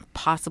Gosling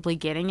possibly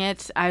getting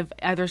it. I've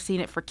either seen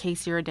it for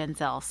Casey or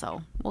Denzel,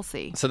 so we'll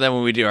see. So then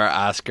when we do our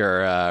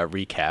Oscar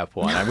recap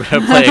one, I'm going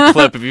to play a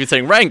clip of you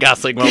saying Ryan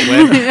Gosling won't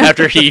win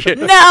after he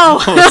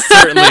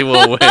certainly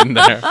will win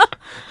there.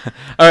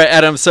 All right,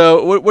 Adam,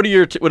 so what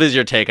is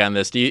your take on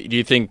this? Do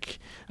you think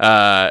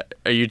are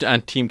you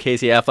on Team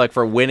Casey Affleck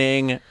for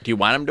winning? Do you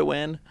want him to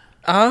win?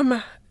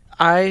 I'm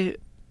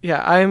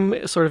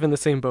sort of in the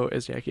same boat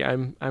as Jackie.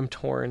 I'm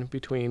torn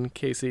between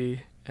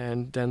Casey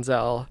and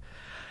Denzel.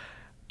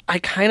 I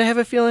kind of have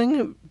a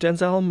feeling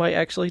Denzel might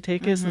actually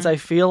take it, since I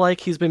feel like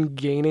he's been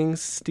gaining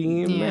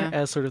steam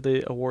as sort of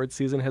the award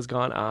season has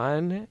gone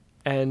on,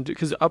 and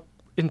because up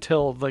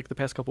until like the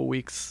past couple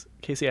weeks,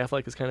 Casey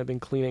Affleck has kind of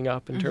been cleaning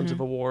up in terms of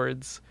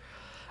awards.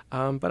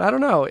 But I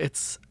don't know.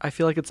 I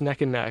feel like it's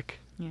neck and neck.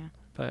 Yeah.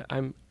 But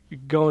I'm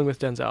going with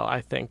Denzel.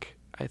 I think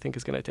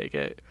is going to take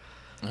it.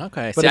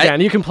 Okay. But See,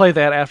 again, you can play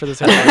that after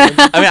this. I mean,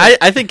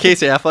 I think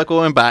Casey Affleck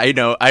will win, but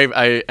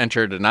I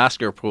entered an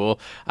Oscar pool,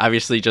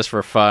 obviously just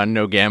for fun,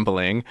 no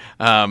gambling,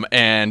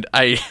 and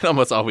I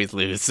almost always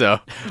lose, so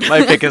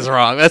my pick is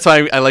wrong. That's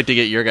why I like to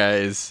get your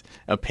guys'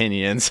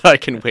 opinion, so I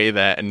can weigh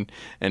that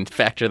and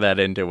factor that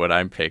into what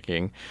I'm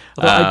picking.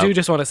 Although I do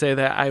just want to say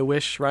that I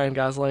wish Ryan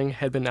Gosling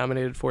had been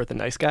nominated for The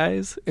Nice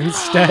Guys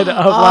instead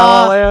of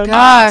La La Land.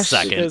 Gosh.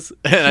 Second.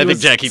 And I think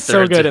Jackie so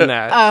third. good in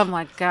that. Oh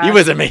my god. He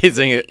was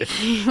amazing.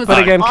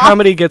 But again,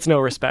 comedy gets no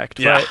respect.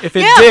 Yeah. But if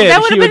it yeah, did,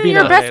 that would he have would been be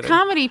your nominated. best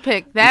comedy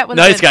pick. That would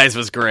Nice Guys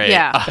was great.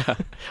 Yeah.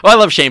 Well, I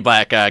love Shane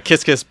Black.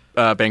 Kiss Kiss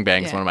Bang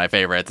Bang is Yeah. one of my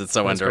favorites. It's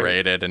so That's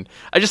underrated, and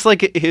I just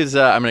like his.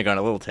 I'm gonna go on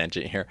a little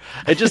tangent here.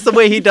 It's just the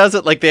way he does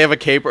it. Like they have a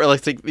caper.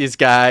 Like these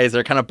guys,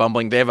 they're kind of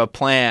bumbling. They have a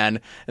plan,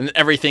 and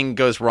everything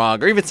goes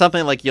wrong. Or even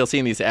something like you'll see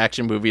in these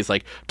action movies,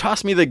 like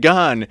toss me the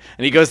gun,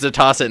 and he goes to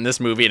toss it in this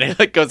movie, and it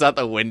like goes out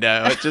the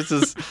window. It just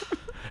is.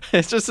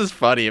 It's just as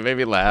funny. It made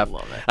me laugh.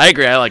 I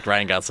agree. I like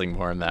Ryan Gosling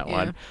more in that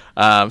one.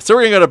 So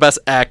we're going to go to Best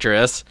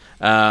Actress.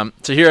 So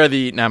here are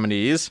the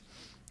nominees.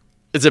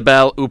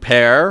 Isabelle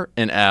Huppert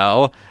in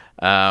Elle.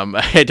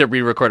 I had to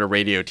re-record a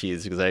radio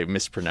tease because I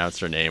mispronounced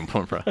her name,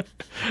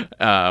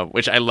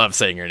 which I love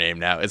saying her name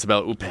now.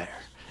 Isabelle Huppert.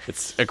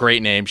 It's a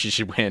great name. She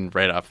should win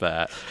right off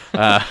that.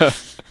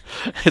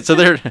 So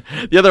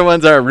the other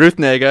ones are Ruth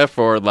Negga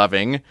for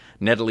Loving,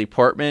 Natalie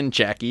Portman,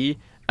 Jackie,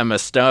 Emma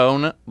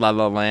Stone, La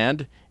La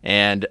Land,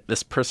 and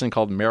this person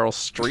called Meryl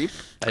Streep.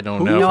 I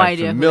don't know No if I'm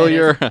idea who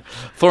familiar.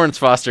 Florence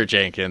Foster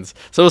Jenkins.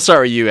 So we'll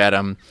start with you,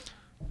 Adam.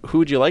 Who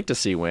would you like to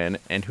see win,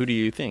 and who do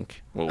you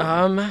think will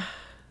win?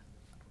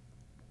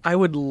 I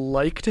would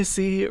like to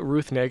see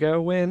Ruth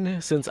Negga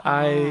win, since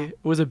I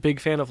was a big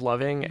fan of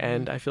Loving,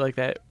 and I feel like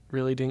that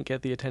really didn't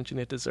get the attention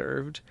it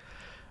deserved.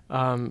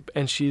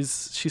 And she's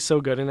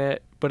so good in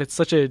it, but it's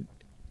such a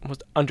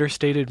almost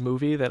understated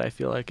movie that I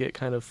feel like it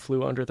kind of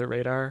flew under the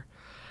radar.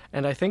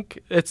 And I think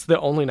it's the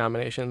only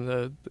nomination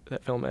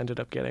that film ended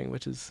up getting,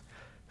 which is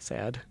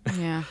sad.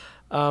 Yeah.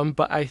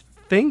 But I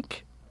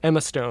think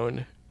Emma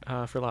Stone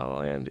for La La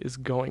Land is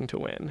going to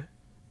win.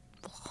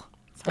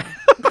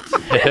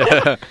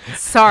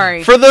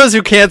 Sorry. For those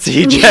who can't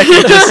see,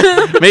 Jackie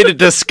just made a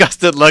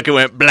disgusted look and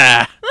went,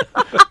 blah.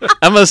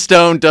 Emma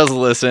Stone does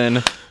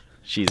listen.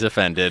 She's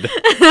offended,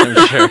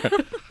 I'm sure.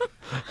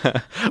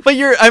 But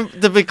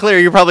to be clear,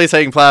 you're probably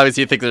saying Plows,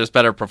 you think there's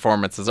better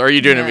performances. Or are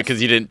you doing it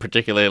because you didn't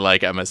particularly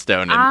like Emma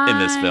Stone in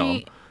this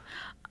film?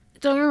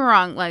 Don't get me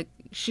wrong, like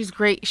she's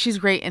great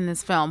in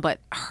this film, but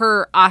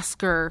her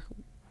Oscar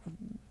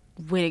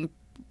winning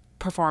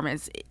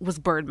performance was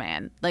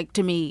Birdman. Like,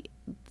 to me,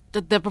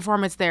 the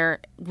performance there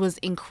was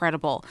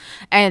incredible.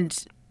 And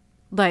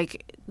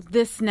like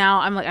this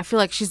now, I feel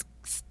like she's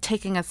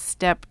taking a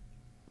step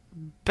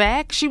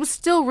back. She was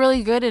still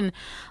really good in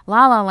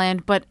La La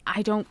Land, but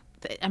I don't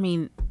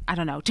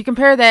know. To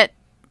compare that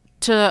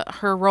to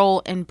her role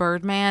in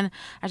Birdman,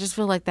 I just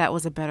feel like that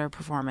was a better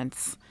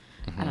performance.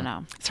 I don't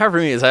know. It's hard for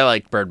me because I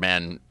like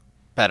Birdman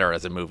better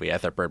as a movie. I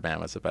thought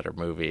Birdman was a better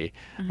movie.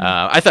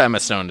 I thought Emma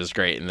Stone was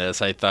great in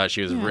this. I thought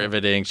she was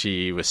riveting.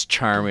 She was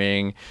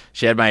charming.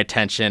 She had my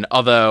attention.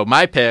 Although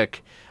my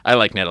pick, I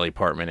like Natalie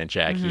Portman and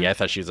Jackie. I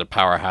thought she was a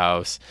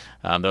powerhouse.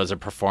 There was a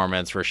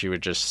performance where she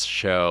would just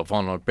show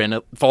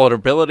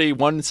vulnerability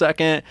 1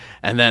 second,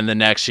 and then the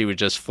next she would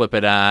just flip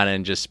it on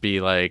and just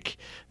be like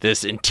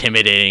this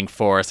intimidating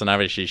force. And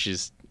obviously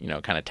she's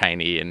kind of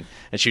tiny, and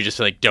she would just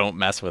be like, don't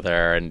mess with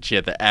her. And she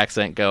had the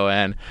accent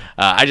going.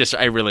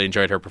 I really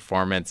enjoyed her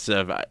performance.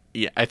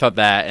 I thought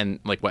that, and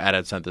like what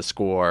Adam said, the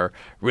score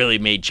really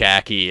made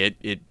Jackie.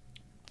 It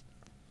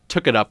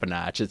took it up a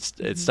notch.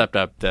 It stepped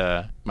up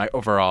my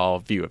overall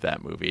view of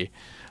that movie.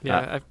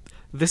 Yeah,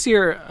 this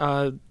year,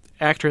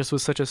 actress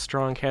was such a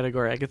strong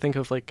category. I could think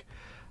of like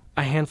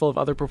a handful of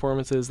other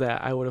performances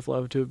that I would have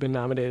loved to have been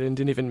nominated and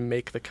didn't even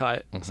make the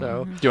cut.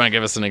 So, do you want to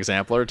give us an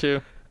example or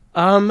two?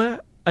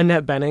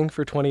 Annette Bening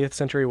for 20th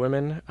Century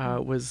Women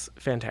was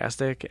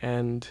fantastic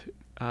and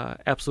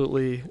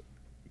absolutely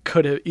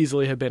could have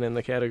easily have been in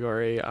the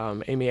category.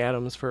 Amy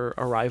Adams for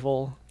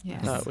Arrival.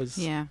 Yes. Was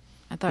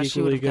I thought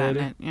she would have gotten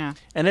it. Yeah.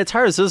 And it's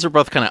hard. Those are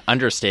both kind of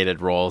understated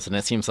roles, and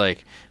it seems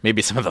like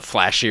maybe some of the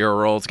flashier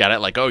roles got it.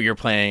 Like, oh, you're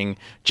playing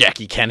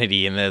Jackie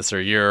Kennedy in this,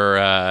 or you're,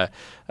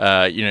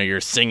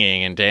 you're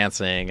singing and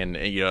dancing, and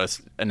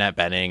Annette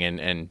Bening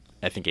and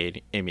I think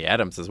Amy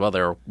Adams as well.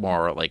 They're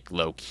more like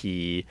low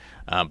key,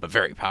 but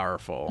very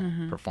powerful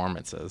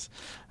performances.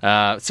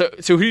 So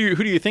who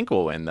do you think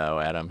will win though,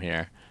 Adam?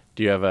 Here,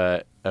 do you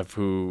have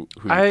who?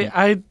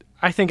 I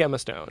think Emma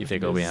Stone. You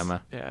think it'll be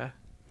Emma? Yeah.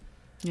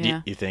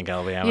 Yeah. You think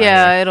it'll be Emma?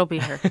 Yeah, it'll be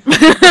her.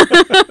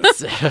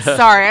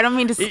 Sorry, I don't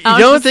mean to. You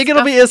don't think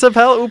it'll be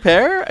Isabelle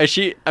Huppert?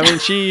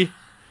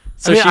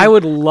 I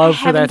would love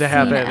for that to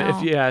haven't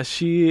happen.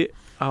 seen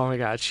Oh my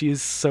God,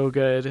 she's so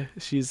good.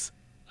 She's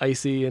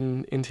icy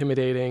and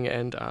intimidating,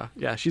 and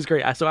she's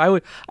great. So I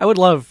would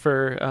love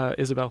for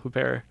Isabelle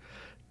Huppert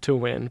to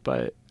win,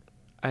 but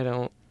I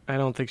don't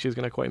think she's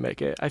gonna quite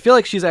make it. I feel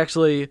like she's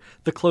actually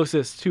the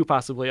closest to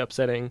possibly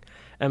upsetting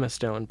Emma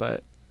Stone,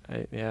 but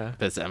Yeah.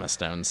 That's Emma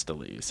Stone still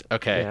leaves.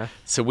 Okay, Yeah.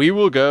 so we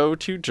will go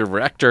to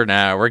director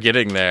now. We're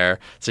getting there.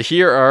 So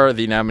here are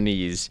the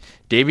nominees: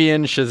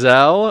 Damien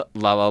Chazelle,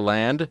 La La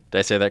Land. Did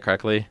I say that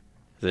correctly?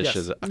 Is it Yes.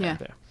 Chazelle? Okay. Yeah.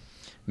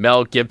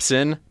 Mel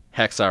Gibson,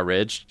 Hacksaw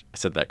Ridge. I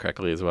said that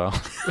correctly as well.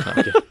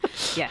 Okay.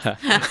 Yes.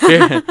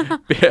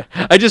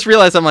 I just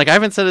realized I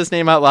haven't said his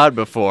name out loud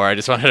before. I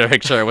just wanted to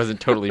make sure I wasn't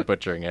totally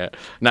butchering it.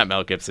 Not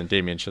Mel Gibson,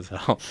 Damien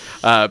Chazelle.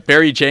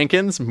 Barry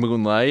Jenkins,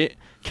 Moonlight.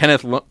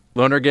 Kenneth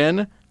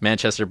Lonergan,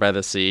 Manchester by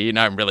the Sea.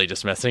 Now I'm really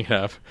just messing it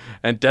up.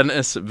 And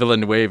Dennis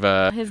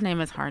Villanueva. His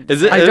name is hard. To Is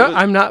say. it?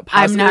 I'm not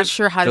positive. I'm not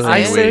sure how to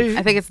I say say- it.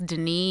 I think it's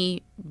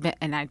Denis,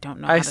 and I don't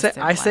know. I how to say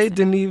the I last say name.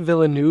 Denis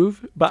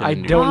Villeneuve, but I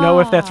Villeneuve. don't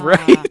know if that's Ah.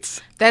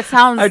 right. That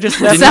sounds. I just-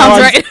 that that's how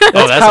sounds I- right. That's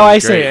that how sounds I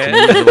great. say it.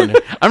 Denis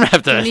Villeneuve. I'm gonna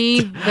have to.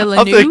 Denis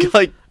I'll Villeneuve.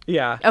 think,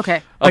 Yeah.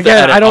 Okay. I'll have to Again,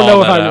 edit I don't know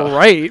all if that I'm out.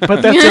 right,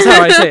 but that's just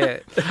how I say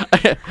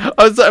it.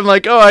 I'm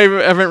like, oh, I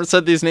haven't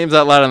said these names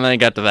out loud, and then I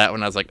got to that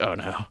one. I was like, oh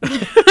no,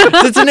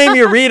 it's a name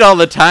you read all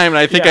the time, and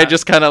I think I Yeah.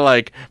 just kind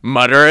of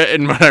mutter it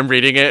and when I'm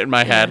reading it in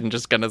my head, and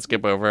just kind of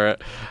skip over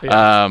it.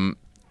 Yeah.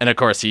 And of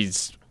course,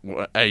 he's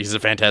a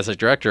fantastic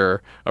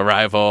director.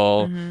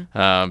 Arrival,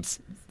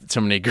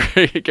 so many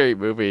great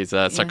movies.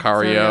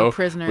 Sicario,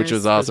 Prisoners. which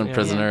was awesome. Yeah.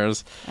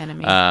 Prisoners.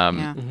 Enemy. Um,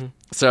 yeah.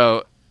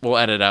 So we'll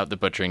edit out the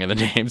butchering of the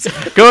names.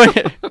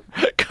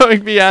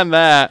 Going beyond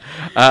that,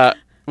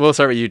 we'll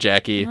start with you,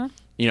 Jackie.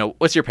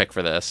 What's your pick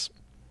for this?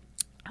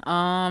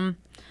 I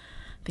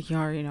think you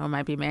already know it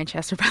might be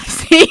Manchester by the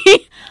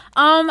Sea.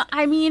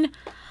 I mean,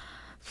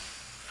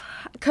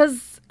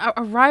 because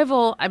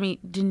Arrival,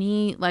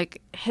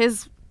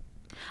 Denis,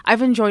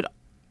 I've enjoyed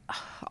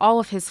all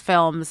of his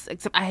films,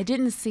 except I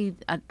didn't see,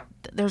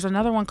 there's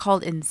another one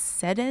called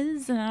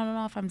Insidious, and I don't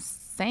know if I'm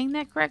saying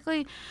that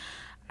correctly.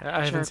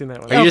 I haven't seen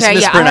that one. Are you just Okay,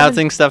 yeah, I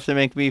mispronouncing stuff to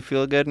make me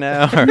feel good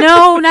now? or-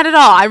 No, not at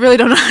all. I really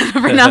don't know how to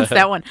pronounce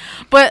that one.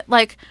 But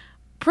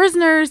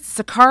Prisoners,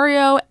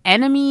 Sicario,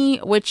 Enemy,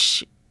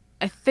 which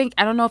I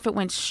don't know if it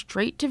went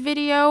straight to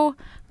video,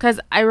 because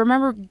I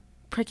remember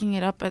picking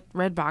it up at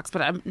Redbox,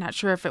 but I'm not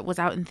sure if it was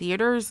out in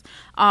theaters.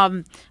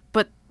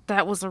 But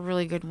that was a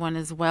really good one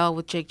as well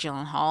with Jake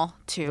Gyllenhaal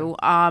too.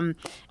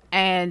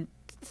 And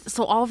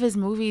so all of his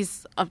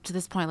movies up to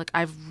this point,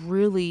 I've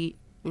really,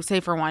 say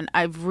for one,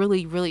 I've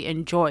really, really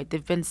enjoyed.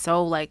 They've been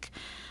so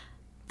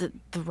the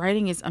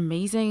writing is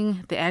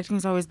amazing. The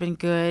acting's always been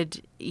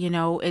good.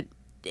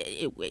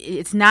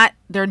 It's not,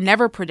 they're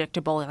never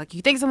predictable.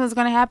 You think something's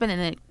going to happen and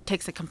it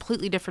takes a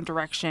completely different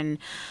direction,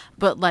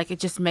 but it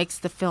just makes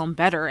the film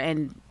better.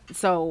 And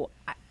so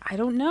I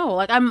don't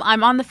know.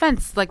 I'm on the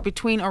fence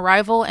between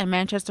Arrival and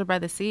Manchester by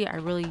the Sea. I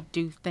really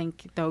do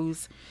think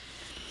those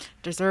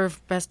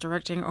deserve Best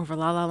Directing over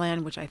La La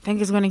Land, which I think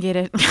is going to get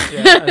it.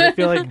 Yeah, I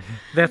feel like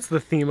that's the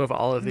theme of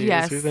all of these.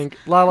 Yes. We think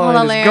La La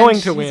Land is going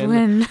to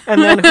win,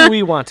 and then who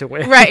we want to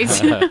win. Right.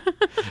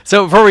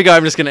 So before we go,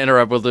 I'm just going to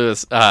interrupt. We'll do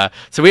this.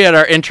 So we had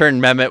our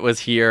intern Mehmet was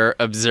here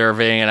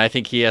observing, and I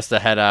think he has to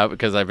head out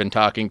because I've been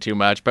talking too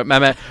much. But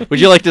Mehmet, would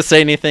you like to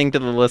say anything to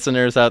the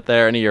listeners out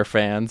there, any of your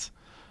fans?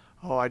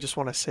 Oh, I just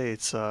want to say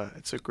it's a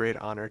great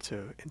honor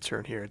to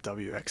intern here at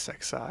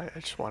WXXI. I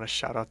just want to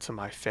shout out to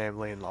my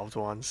family and loved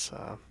ones.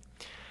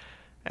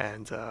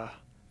 And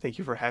thank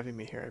you for having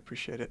me here. I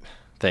appreciate it.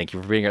 Thank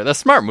you for being here. That's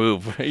a smart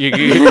move.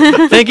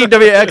 Thanking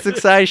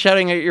WXXI,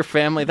 shouting at your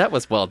family. That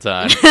was well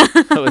done.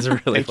 That was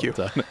really Thank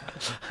well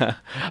done.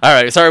 All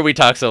right. Sorry we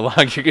talked so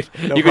long. You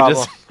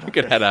problem.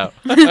 could head out.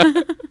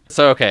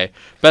 So, okay.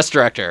 Best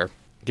director.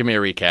 Give me a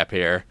recap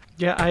here.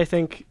 Yeah,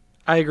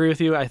 I agree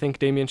with you. I think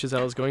Damien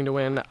Chazelle is going to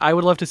win. I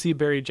would love to see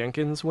Barry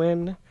Jenkins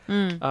win,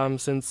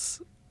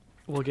 since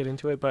we'll get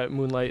into it, but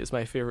Moonlight is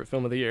my favorite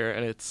film of the year,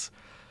 and it's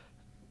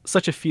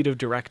such a feat of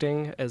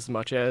directing as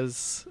much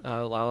as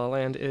La La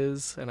Land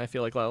is, and I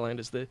feel like La La Land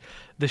is the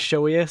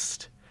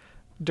showiest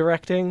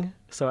directing,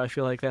 so I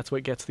feel like that's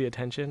what gets the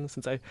attention,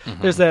 since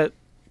there's that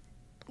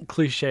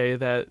cliche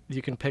that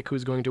you can pick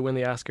who's going to win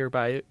the Oscar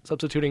by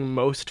substituting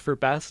most for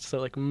best,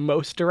 so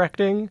most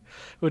directing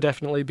would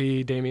definitely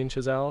be Damien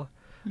Chazelle.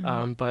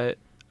 But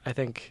I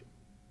think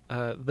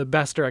the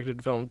best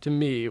directed film to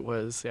me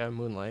was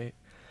Moonlight,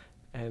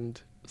 and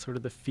sort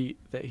of the feat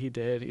that he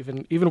did,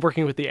 even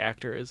working with the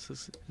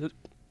actors.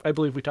 I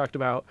believe we talked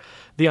about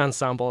the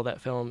ensemble of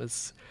that film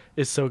is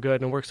so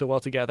good and works so well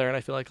together, and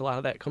I feel like a lot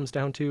of that comes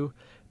down to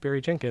Barry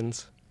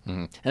Jenkins.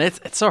 And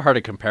it's so hard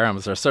to compare them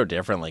because they're so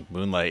different.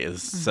 Moonlight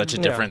is such a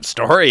different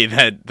story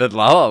than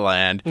La La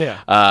Land.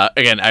 Yeah.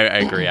 Again, I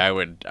agree. I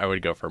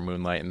would go for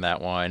Moonlight in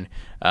that one.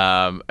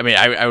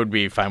 I would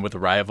be fine with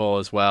Arrival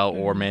as well,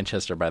 or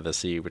Manchester by the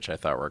Sea, which I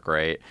thought were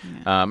great.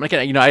 Yeah.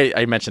 Again,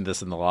 I mentioned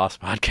this in the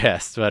Lost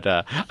podcast,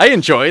 but I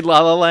enjoyed La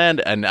La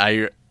Land, and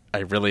I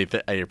really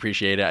I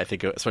appreciate it. I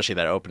think especially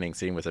that opening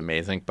scene was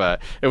amazing, but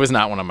it was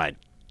not one of my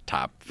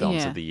top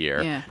films of the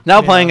year. Yeah.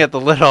 Now playing at the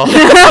Little.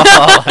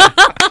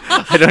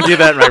 I don't do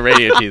that in my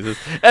radio teasers.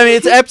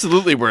 It's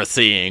absolutely worth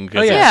seeing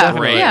because it's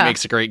great. Yeah. It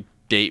makes a great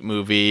date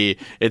movie.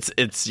 It's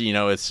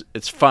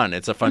fun.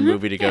 It's a fun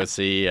movie to go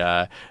see.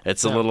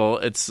 It's a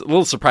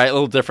little surprise, a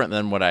little different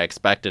than what I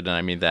expected, and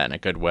I mean that in a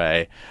good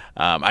way.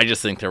 I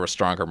just think there were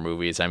stronger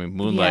movies. I mean,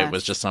 Moonlight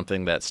was just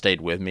something that stayed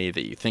with me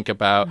that you think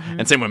about,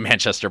 and same with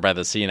Manchester by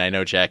the Sea. And I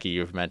know, Jackie,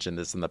 you've mentioned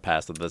this in the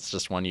past, that that's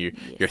just one you're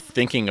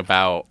thinking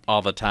about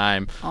all the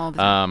time.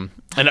 And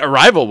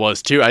Arrival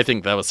was too. I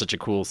think that was such a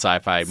cool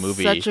sci-fi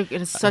movie. It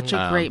is such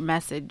a great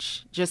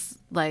message. Just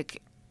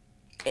like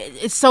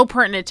it's so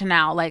pertinent to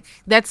now. Like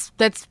that's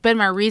been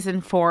my reason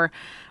for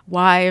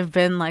why I've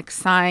been like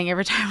sighing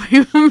every time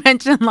we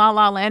mention La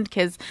La Land,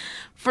 because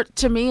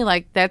to me,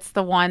 like that's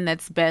the one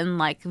that's been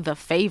like the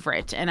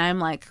favorite. And I'm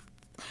like,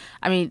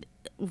 I mean,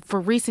 for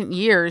recent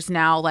years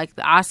now, like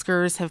the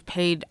Oscars have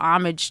paid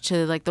homage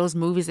to like those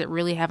movies that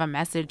really have a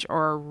message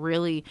or are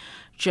really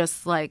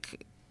just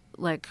like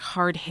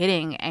hard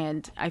hitting.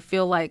 And I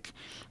feel like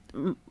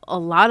a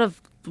lot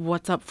of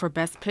what's up for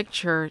Best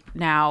Picture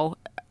now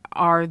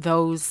are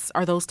those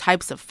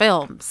types of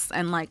films.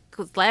 And like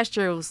 'cause last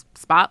year was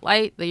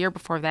Spotlight, the year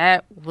before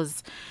that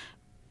was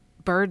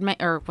Birdman,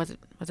 or was it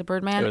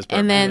Birdman? It was Birdman,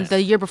 and then yes.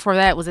 the year before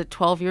that was it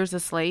 12 Years a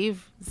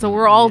Slave. So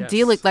we're all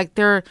dealing like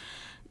they're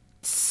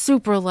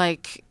super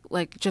like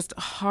just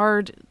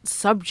hard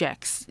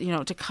subjects,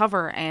 to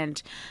cover.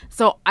 And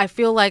so I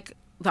feel like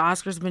the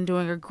Oscars have been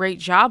doing a great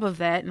job of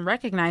that and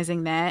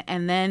recognizing that.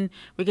 And then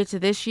we get to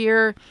this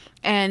year,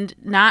 and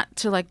not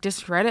to like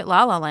discredit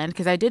La La Land,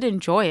 because I did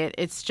enjoy it.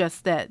 It's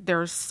just that there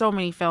are so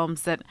many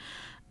films that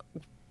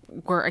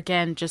were,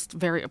 again, just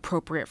very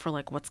appropriate for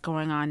like what's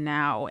going on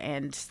now.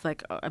 And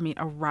like, I mean,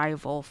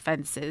 Arrival,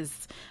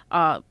 Fences,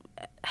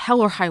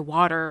 Hell or High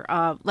Water,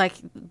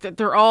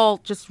 they're all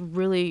just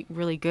really,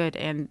 really good.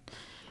 And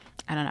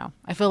I don't know.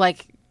 I feel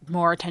like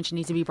more attention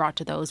needs to be brought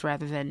to those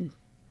rather than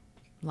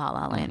La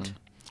La Land.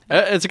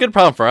 It's a good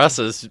problem for us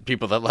as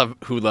people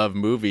who love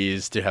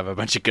movies to have a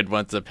bunch of good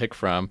ones to pick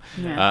from.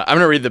 Yeah. I'm going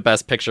to read the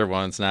Best Picture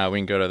ones now. We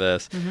can go to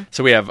this.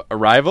 So we have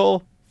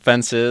Arrival,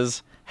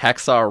 Fences,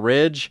 Hacksaw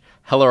Ridge,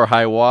 Hell or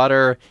High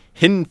Water,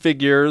 Hidden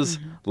Figures,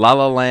 La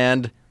La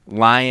Land,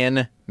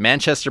 Lion,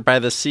 Manchester by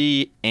the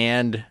Sea,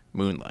 and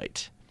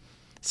Moonlight.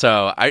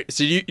 So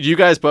you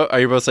guys both, are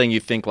you both saying you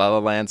think La La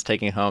Land's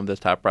taking home the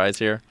top prize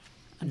here?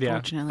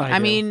 Unfortunately. Yeah, I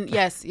do. mean,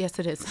 yes,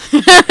 it is.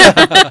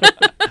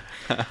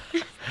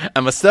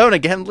 Emma Stone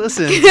again.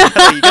 Listen, you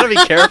gotta be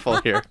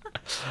careful here.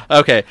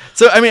 Okay,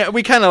 so I mean,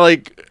 we kind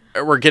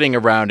of we're getting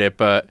around it,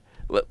 but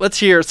let's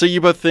hear. So you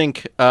both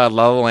think La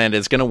La Land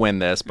is gonna win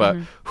this, but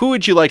who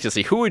would you like to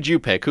see? Who would you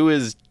pick? Who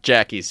is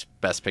Jackie's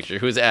Best Picture?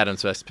 Who is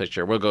Adam's Best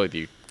Picture? We'll go with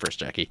you first,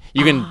 Jackie.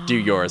 You can do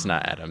yours,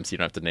 not Adam's. You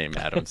don't have to name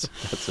Adam's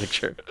Best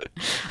Picture.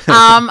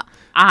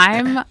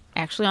 I'm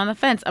actually on the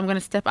fence. I'm going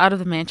to step out of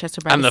the Manchester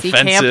by the Sea camp.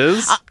 On the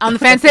fences? On the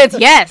fences,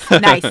 yes.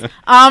 Nice.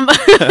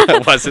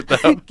 Was it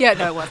though? Yeah,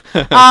 no, it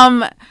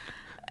was.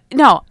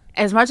 No,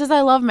 as much as I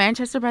love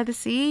Manchester by the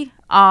Sea,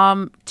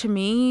 to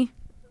me,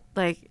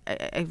 like,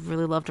 I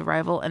really loved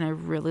Arrival, and I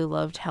really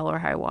loved Hell or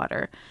High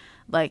Water.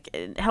 Like,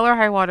 Hell or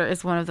High Water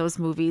is one of those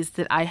movies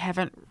that I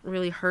haven't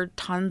really heard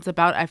tons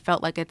about. I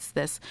felt like it's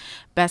this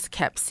best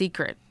kept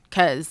secret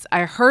because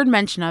I heard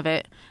mention of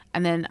it,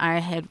 and then I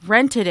had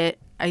rented it.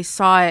 I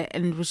saw it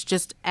and was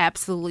just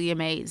absolutely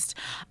amazed.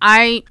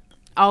 I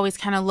always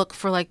kind of look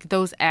for like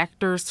those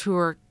actors who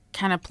are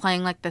kind of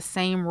playing like the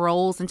same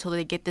roles until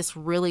they get this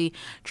really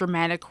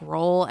dramatic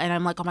role, and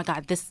I'm like, oh my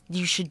god,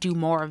 you should do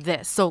more of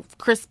this. So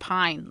Chris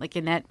Pine, like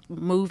in that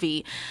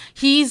movie,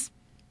 he's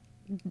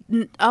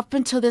up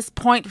until this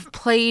point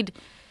played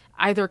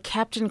either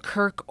Captain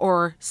Kirk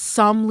or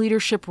some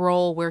leadership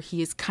role where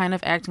he is kind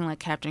of acting like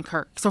Captain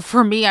Kirk. So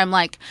for me, I'm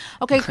like,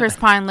 okay, Chris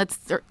Pine,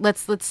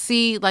 let's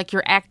see like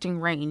your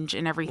acting range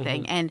and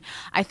everything. And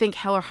I think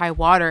Hell or High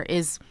Water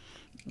is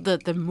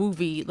the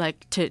movie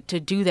like to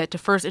do that, to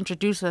first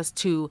introduce us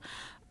to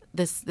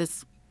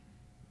this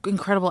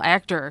incredible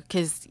actor,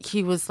 because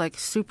he was like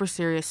super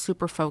serious,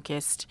 super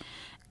focused,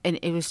 and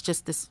it was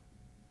just this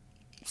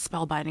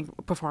spellbinding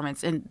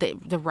performance. And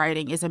the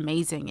writing is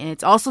amazing, and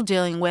it's also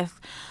dealing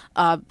with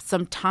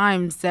some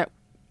times that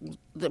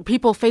the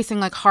people facing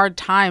like hard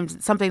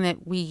times, something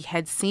that we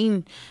had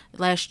seen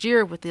last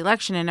year with the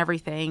election and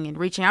everything, and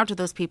reaching out to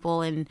those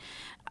people. And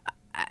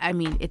I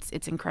mean,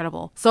 it's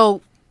incredible.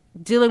 So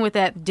dealing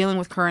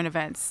with current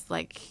events,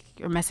 like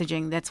your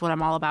messaging, that's what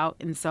I'm all about.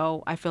 And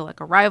so I feel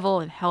like Arrival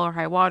and Hell or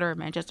High Water,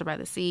 Manchester by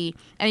the Sea.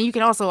 And you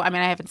can also, I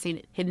mean, I haven't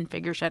seen Hidden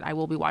Figures yet. I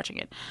will be watching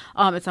it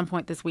at some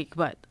point this week,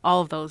 but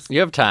all of those.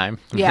 You have time.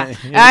 Yeah.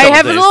 I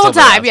have a little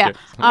time, yeah.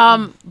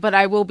 But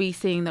I will be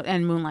seeing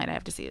and Moonlight I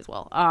have to see as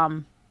well.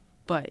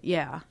 But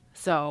yeah.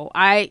 So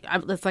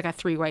it's like a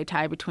 3-way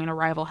tie between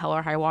Arrival, Hell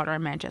or High Water,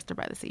 and Manchester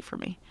by the Sea for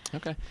me.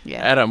 Okay.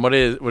 Yeah. Adam, what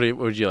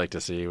would you like to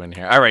see in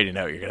here? I already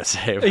know what you're gonna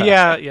say. But.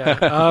 Yeah.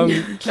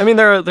 I mean,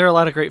 there are a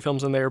lot of great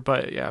films in there,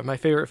 but yeah, my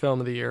favorite film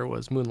of the year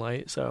was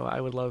Moonlight. So I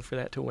would love for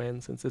that to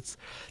win, since it's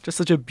just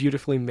such a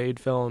beautifully made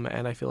film,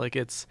 and I feel like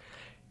its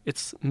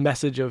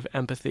message of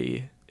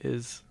empathy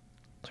is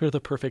sort of the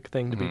perfect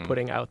thing to be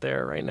putting out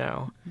there right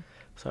now.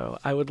 So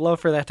I would love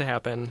for that to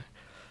happen.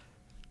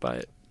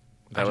 but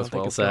That was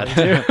well it's said.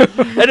 going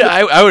to.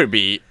 I would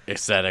be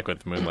ecstatic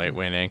with Moonlight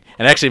winning.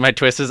 And actually, my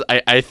twist is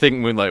I think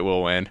Moonlight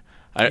will win.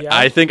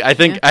 I think I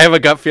have a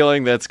gut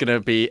feeling that's going to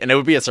be, and it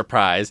would be a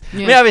surprise. Yeah.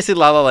 I mean, obviously,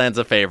 La La Land's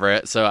a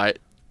favorite, so I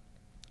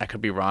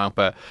could be wrong,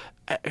 but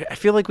I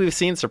feel like we've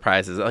seen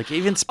surprises. Like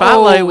even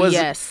Spotlight was.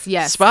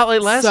 Yes.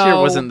 Spotlight last year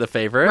wasn't the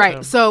favorite.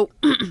 Right. So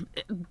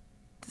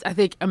I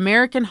think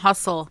American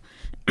Hustle,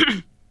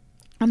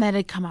 when that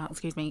had come out,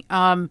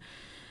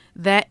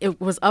 that it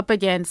was up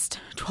against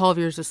 12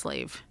 Years a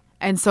Slave.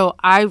 And so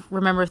I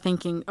remember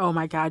thinking, oh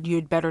my God,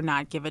 you'd better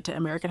not give it to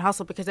American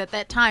Hustle, because at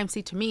that time,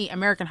 see, to me,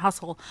 American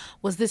Hustle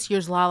was this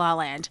year's La La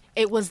Land.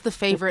 It was the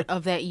favorite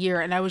of that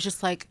year. And I was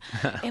just like,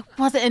 it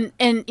wasn't.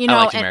 And you know,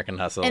 I like American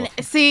Hustle. And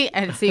see,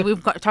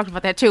 we've talked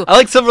about that too. I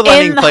like Silver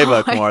Lining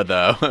Playbook more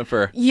though.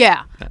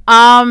 Yeah.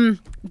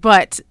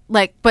 But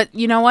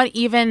you know what?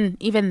 Even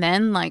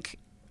then, like,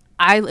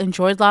 I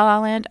enjoyed La La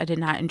Land. I did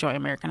not enjoy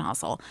American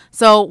Hustle.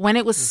 So when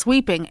it was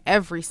sweeping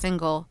every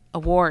single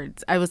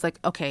awards, I was like,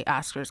 okay,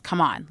 Oscars,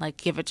 come on. Like,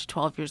 give it to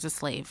 12 Years a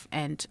Slave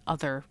and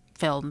other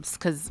films.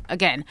 Because,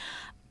 again,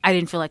 I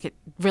didn't feel like it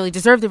really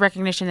deserved the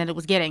recognition that it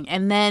was getting.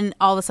 And then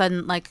all of a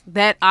sudden, like,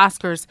 that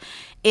Oscars,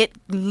 it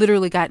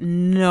literally got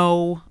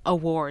no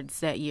awards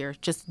that year.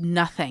 Just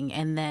nothing.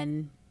 And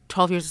then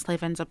 12 Years a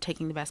Slave ends up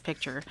taking the Best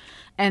Picture.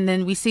 And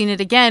then we seen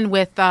it again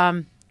with,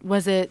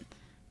 was it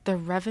The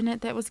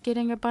Revenant that was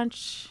getting a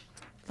bunch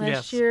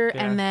last year?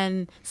 Yeah. And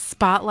then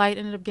Spotlight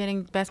ended up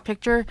getting Best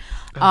Picture.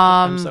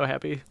 I'm so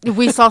happy.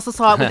 We also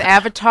saw it with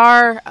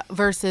Avatar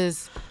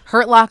versus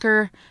Hurt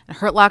Locker. And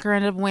Hurt Locker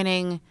ended up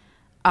winning.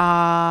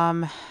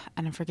 And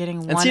I'm forgetting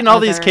one. And seeing all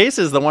these other.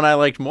 cases, the one I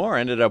liked more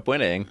ended up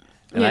winning.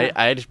 And Yeah.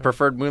 I just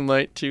preferred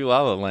Moonlight to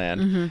La La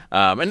Land.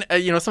 Mm-hmm. And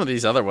you know, some of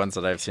these other ones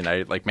that I've seen,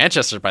 I like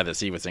Manchester by the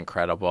Sea was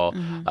incredible.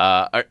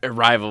 Mm-hmm.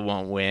 Arrival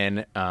won't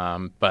win,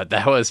 but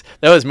that was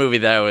a movie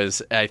that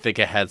was, I think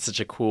it had such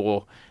a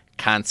cool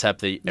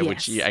concept that,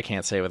 which Yes. I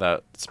can't say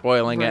without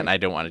spoiling it, Right. and I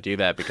don't want to do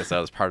that because that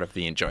was part of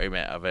the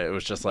enjoyment of it. It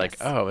was just like,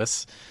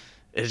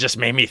 it just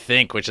made me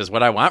think, which is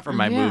what I want from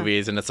my Yeah.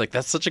 movies. And it's like,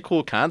 that's such a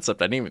cool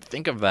concept. I didn't even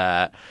think of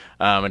that.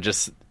 And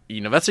just, you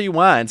know, that's what you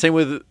want. And same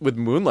with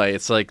Moonlight.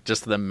 It's like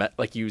just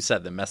like you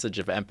said, the message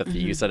of empathy.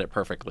 You said it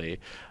perfectly.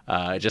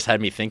 It just had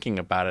me thinking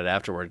about it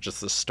afterward.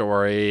 Just the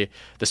story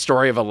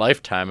of a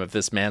lifetime of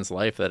this man's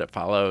life that it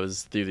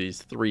follows through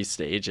these 3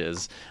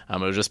 stages. It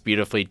was just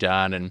beautifully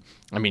done. And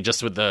I mean,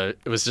 just it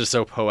was just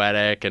so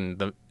poetic,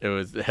 and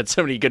it had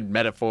so many good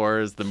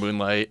metaphors. The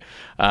Moonlight.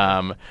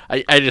 I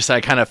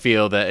kind of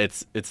feel that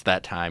it's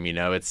that time. You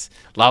know, it's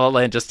La La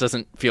Land just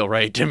doesn't feel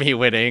right to me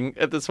winning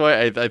at this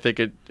point. I think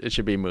it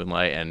should be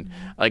Moonlight, and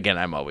again,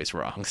 I'm always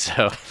wrong.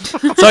 So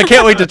I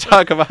can't wait to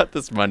talk about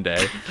this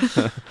Monday.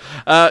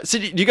 So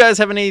do you guys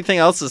have anything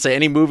else to say?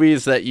 Any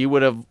movies that you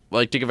would have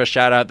liked to give a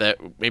shout out that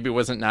maybe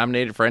wasn't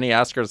nominated for any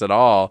Oscars at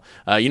all?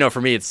 You know, for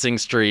me, it's Sing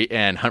Street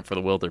and Hunt for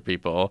the Wilder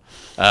People.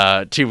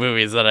 2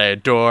 movies that I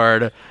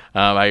adored.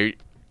 I've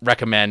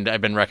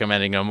been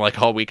recommending them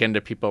like all weekend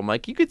to people. I'm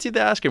like, you could see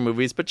the Oscar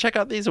movies, but check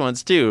out these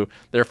ones too.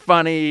 They're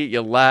funny.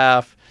 You'll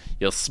laugh.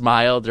 You'll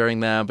smile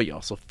during them, but you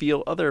also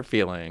feel other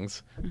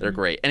feelings. Mm-hmm. They're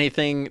great.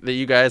 Anything that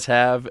you guys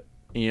have,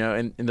 you know,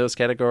 in those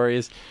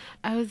categories?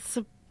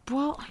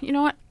 Well, you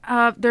know what?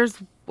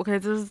 There's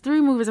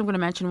 3 movies I'm going to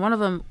mention. One of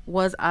them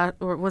was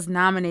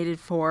nominated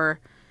for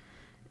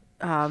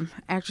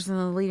actress in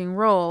the leading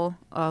role,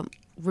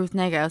 Ruth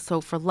Negga.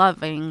 So for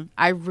Loving,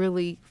 I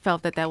really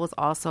felt that was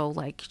also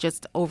like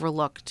just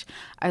overlooked.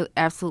 I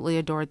absolutely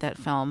adored that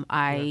film.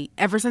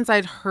 Ever since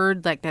I'd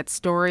heard like that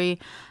story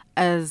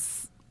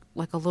as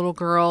like a little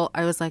girl,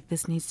 I was like,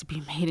 this needs to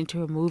be made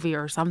into a movie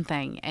or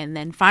something. And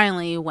then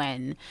finally,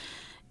 when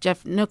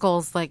Jeff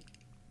Nichols like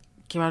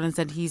came out and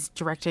said he's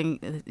directing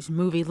this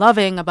movie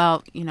Loving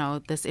about, you know,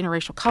 this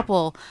interracial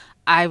couple,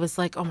 I was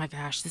like, oh my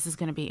gosh, this is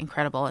going to be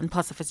incredible. And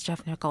plus, if it's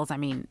Jeff Nichols, I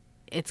mean,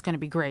 it's going to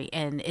be great.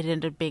 And it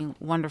ended up being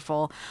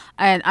wonderful.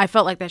 And I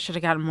felt like that should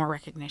have gotten more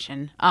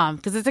recognition.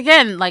 Because it's,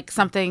 again, like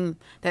something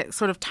that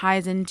sort of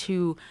ties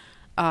into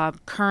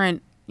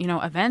current, you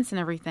know, events and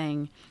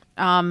everything.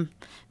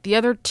 The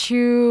other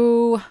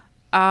 2,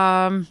 so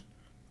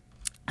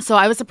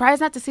I was surprised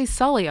not to see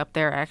Sully up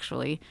there,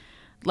 actually.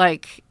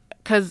 Like,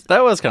 because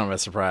that was kind of a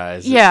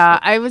surprise. Yeah,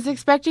 I was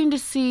expecting to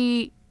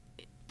see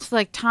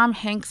like Tom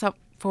Hanks up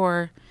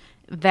for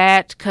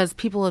that, because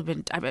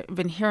I've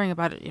been hearing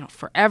about it, you know,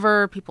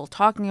 forever. People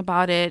talking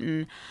about it,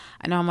 and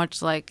I know how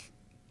much like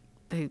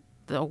the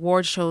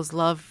award shows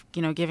love,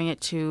 you know, giving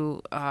it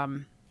to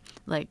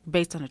like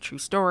based on a true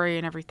story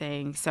and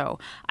everything. So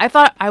I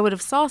thought I would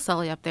have saw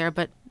Sully up there,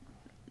 but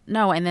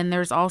no. And then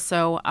there's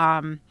also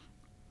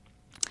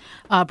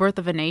Birth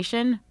of a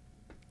Nation.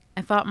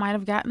 I thought might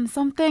have gotten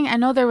something. I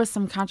know there was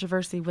some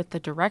controversy with the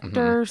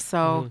director,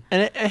 so...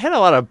 And it had a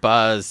lot of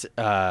buzz.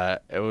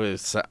 It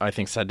was, I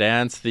think,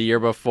 Sundance the year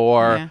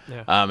before.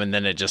 Yeah. And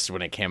then it just,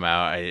 when it came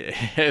out,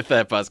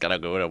 that buzz got to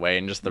go away,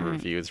 and just the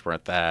reviews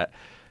weren't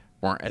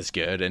as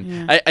good.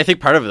 And I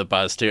think part of the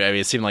buzz, too, I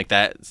mean, it seemed like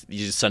that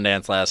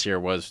Sundance last year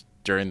was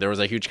there was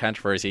a huge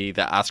controversy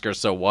that Oscar's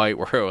So White,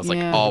 where it was like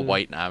Yeah. all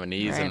white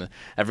nominees, Right. and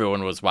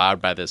everyone was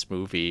wowed by this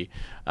movie.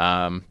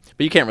 But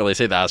you can't really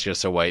say the Oscar's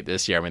So White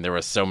this year. I mean, there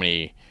were so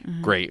many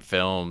great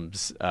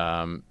films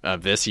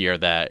this year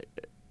that.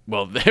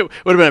 Well, it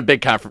would have been a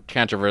big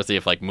controversy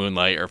if like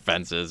Moonlight or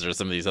Fences or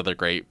some of these other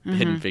great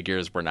hidden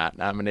figures were not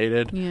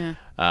nominated. Yeah.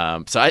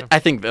 So I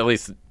think at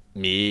least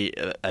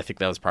I think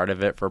that was part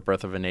of it for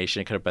Birth of a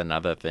Nation. It could have been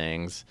other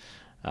things.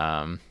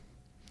 But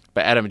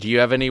Adam, do you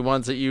have any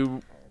ones that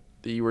you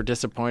were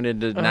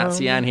disappointed to not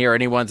see on here?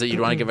 Any ones that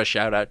you'd want to give a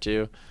shout out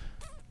to?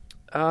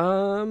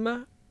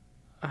 I'm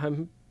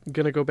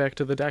gonna go back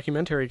to the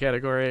documentary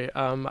category.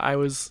 I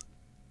was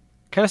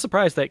kind of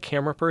surprised that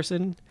Camera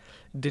Person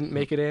didn't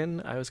make it in.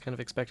 I was kind of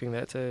expecting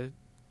that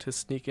to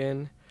sneak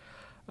in.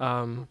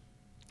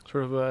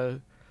 Sort of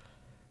a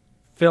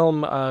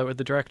film where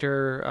the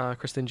director,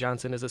 Kristen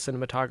Johnson, is a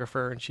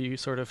cinematographer, and she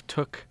sort of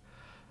took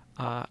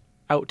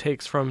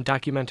outtakes from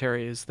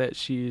documentaries that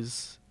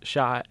she's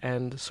shot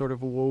and sort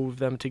of wove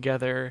them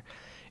together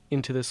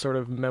into this sort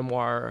of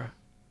memoir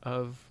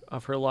of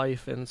her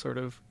life and sort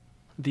of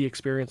the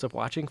experience of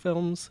watching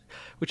films,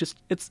 which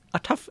it's a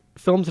tough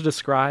film to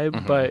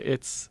describe, but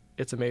it's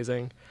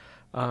amazing.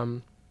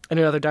 And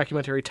another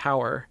documentary,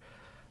 Tower,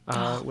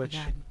 which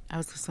God. I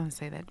was just going to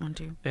say that one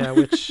too. yeah,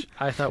 which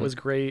I thought was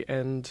great,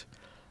 and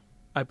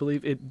I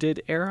believe it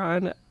did air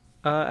on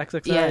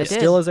XXI. Yeah, it did.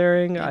 Still is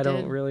airing. It I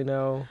don't did. really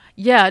know.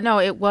 Yeah, no,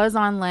 it was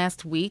on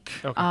last week.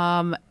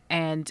 Okay.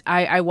 And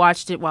I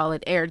watched it while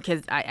it aired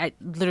because I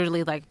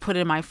literally like put it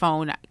in my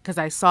phone because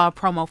I saw a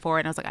promo for it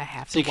and I was like, I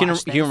have to So you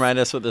watch can this. remind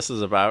us what this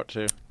is about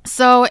too?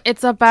 So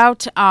it's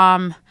about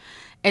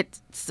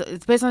it's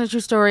based on a true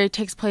story. It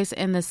takes place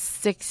in the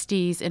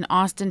 60s in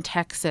Austin,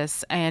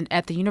 Texas, and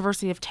at the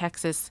University of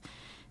Texas,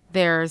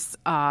 there's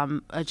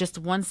just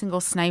one single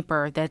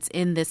sniper that's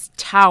in this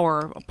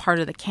tower, part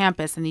of the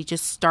campus, and he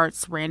just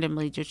starts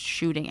randomly just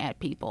shooting at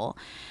people,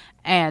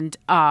 and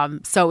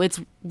so it's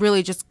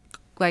really just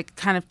like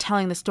kind of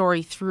telling the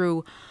story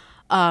through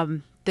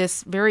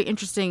this very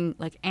interesting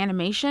like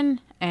animation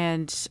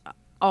and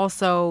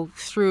also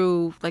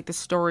through like the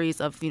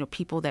stories of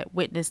people that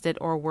witnessed it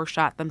or were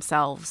shot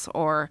themselves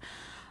or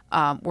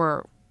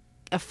were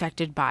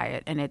affected by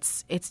it. And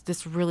it's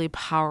this really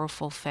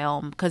powerful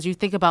film because you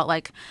think about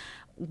like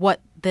what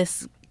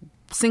this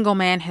single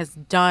man has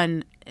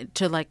done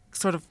to like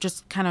sort of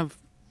just kind of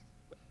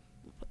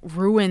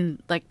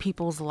ruin like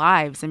people's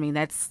lives. I mean,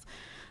 that's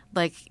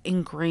like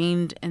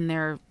ingrained in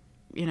their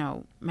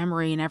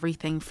memory and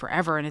everything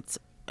forever, and it's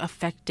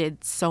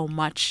affected so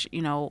much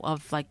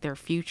of like their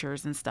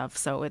futures and stuff.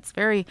 So it's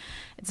very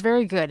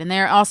good. And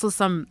there are also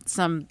some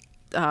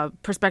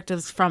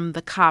perspectives from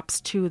the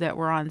cops too that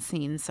were on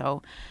scene,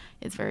 so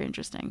it's very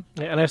interesting.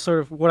 And I sort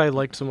of what I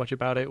liked so much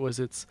about it was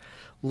it's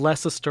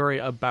less a story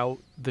about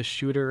the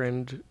shooter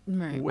and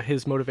Right.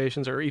 his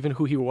motivations or even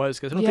who he was,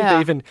 because I don't think Yeah.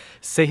 they even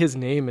say his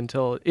name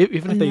until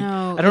even if they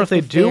No, I don't know if they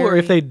at the do or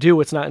if very- they do,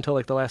 it's not until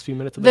like the last few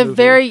minutes of the The movie.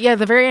 very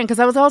end, because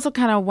I was also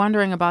kind of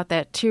wondering about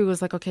that too. It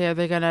was like, okay, are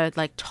they gonna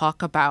like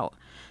talk about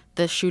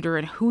the shooter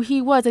and who he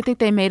was? I think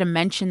they made a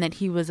mention that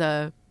he was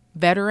a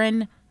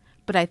veteran,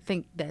 but I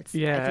think that's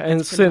Yeah, I think and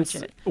that's pretty much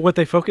since it. what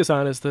they focus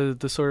on is the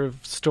sort of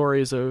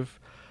stories of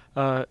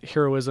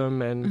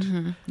heroism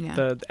and Yeah.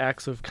 the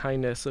acts of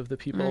kindness of the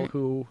people Right.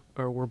 who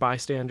were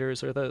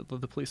bystanders or the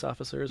police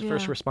officers,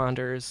 first Yeah.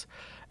 responders,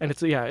 and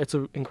it's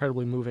an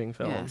incredibly moving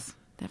film. Yes,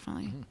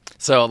 definitely.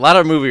 So a lot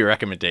of movie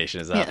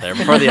recommendations out Yeah. there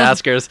before the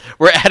Oscars.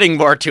 We're adding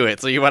more to it,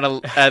 so you want to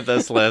add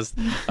this list.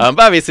 But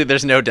obviously,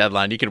 there's no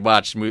deadline. You can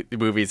watch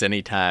movies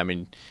anytime,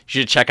 and you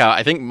should check out.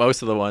 I think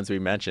most of the ones we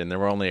mentioned, there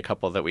were only a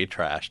couple that we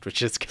trashed,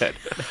 which is good.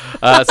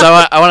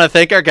 So I want to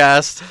thank our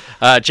guest,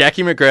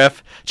 Jackie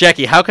McGriff.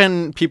 Jackie, how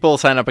can people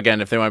sign up again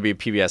if they want to be a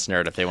PBS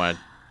nerd, if they want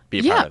to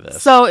be a part of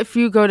this? So if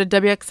you go to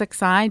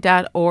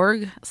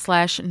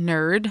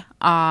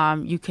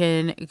wxxi.org/nerd, you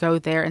can go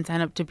there and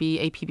sign up to be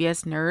a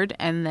PBS nerd.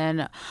 And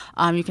then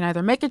you can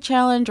either make a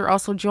challenge or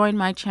also join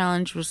my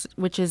challenge,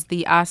 which is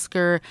the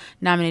Oscar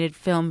nominated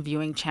film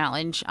viewing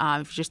challenge.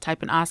 If you just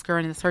type in Oscar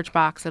in the search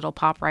box, it'll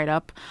pop right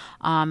up.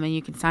 And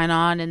you can sign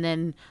on and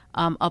then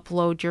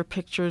upload your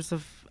pictures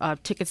of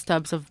ticket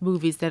stubs of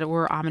movies that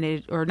were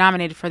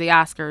nominated for the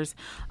Oscars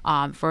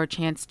for a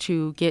chance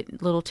to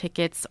get little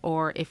tickets,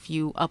 or if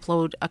you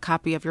upload a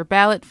copy of your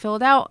ballot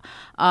filled out,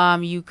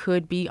 you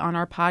could be on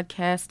our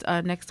podcast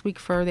next week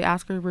for the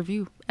Oscar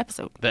review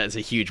episode. That is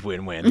a huge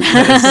win-win.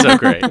 That is so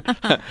great.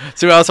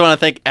 So we also want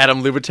to thank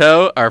Adam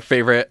Lubito, our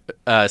favorite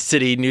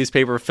city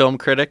newspaper film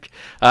critic.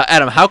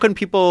 Adam, where can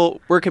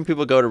people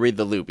go to read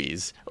the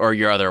Lubies or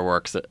your other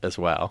works as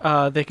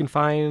well? They can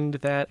find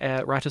that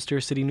at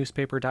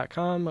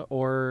rochestercitynewspaper.com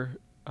or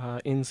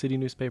in City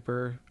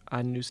Newspaper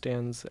on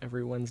newsstands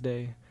every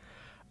Wednesday.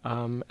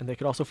 And they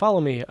could also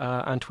follow me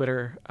on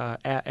Twitter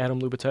at Adam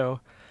Lubito.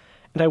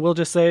 And I will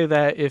just say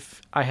that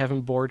if I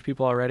haven't bored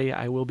people already,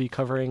 I will be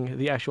covering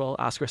the actual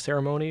Oscar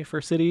ceremony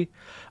for City,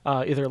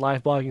 either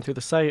live blogging through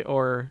the site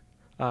or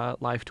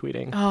live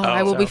tweeting. Oh,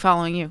 I will be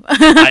following you.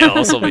 I'll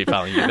also be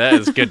following you. That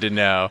is good to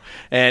know.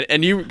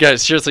 And you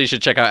guys seriously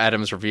should check out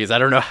Adam's reviews. I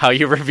don't know how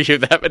you review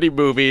that many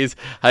movies,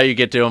 how you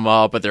get to them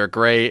all, but they're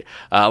great.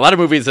 A lot of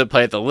movies that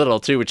play at the Little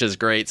too, which is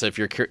great. So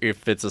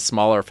if it's a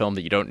smaller film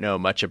that you don't know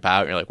much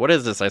about, you're like, what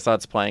is this? I saw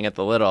it's playing at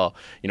the Little.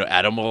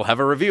 Adam will have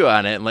a review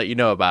on it and let you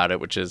know about it,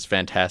 which is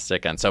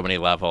fantastic on so many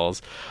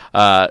levels.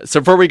 So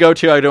before we go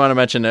to, I do want to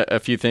mention a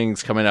few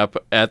things coming up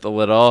at the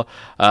Little.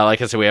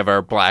 Like I said, we have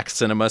our Black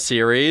Cinema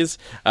series.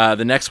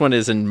 The next one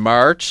is in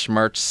March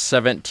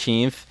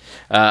 17th.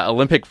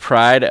 Olympic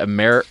Pride,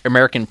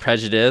 American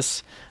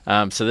Prejudice.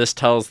 So this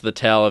tells the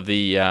tale of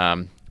the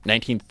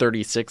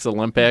 1936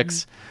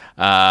 Olympics.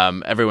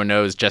 Everyone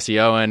knows Jesse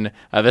Owen.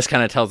 This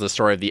kind of tells the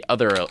story of the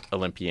other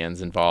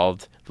Olympians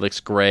involved. Looks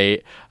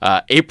great.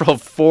 April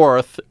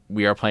 4th,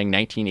 we are playing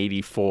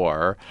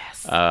 1984.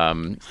 Yes.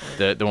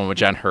 The one with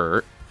John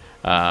Hurt.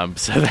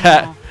 So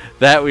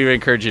that we would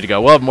encourage you to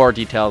go. We'll have more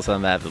details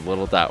on that at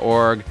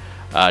little.org.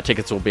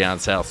 Tickets will be on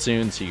sale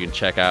soon, so you can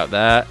check out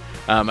that.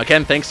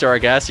 Again, thanks to our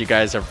guests. You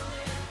guys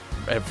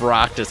have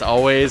rocked as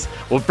always.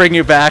 We'll bring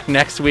you back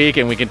next week,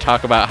 and we can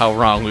talk about how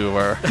wrong we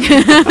were.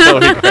 That'll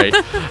be great.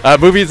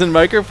 Movies and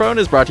Microphone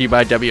is brought to you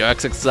by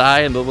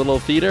WXXI and the Little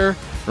Theater.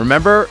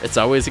 Remember, it's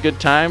always a good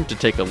time to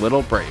take a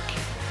little break.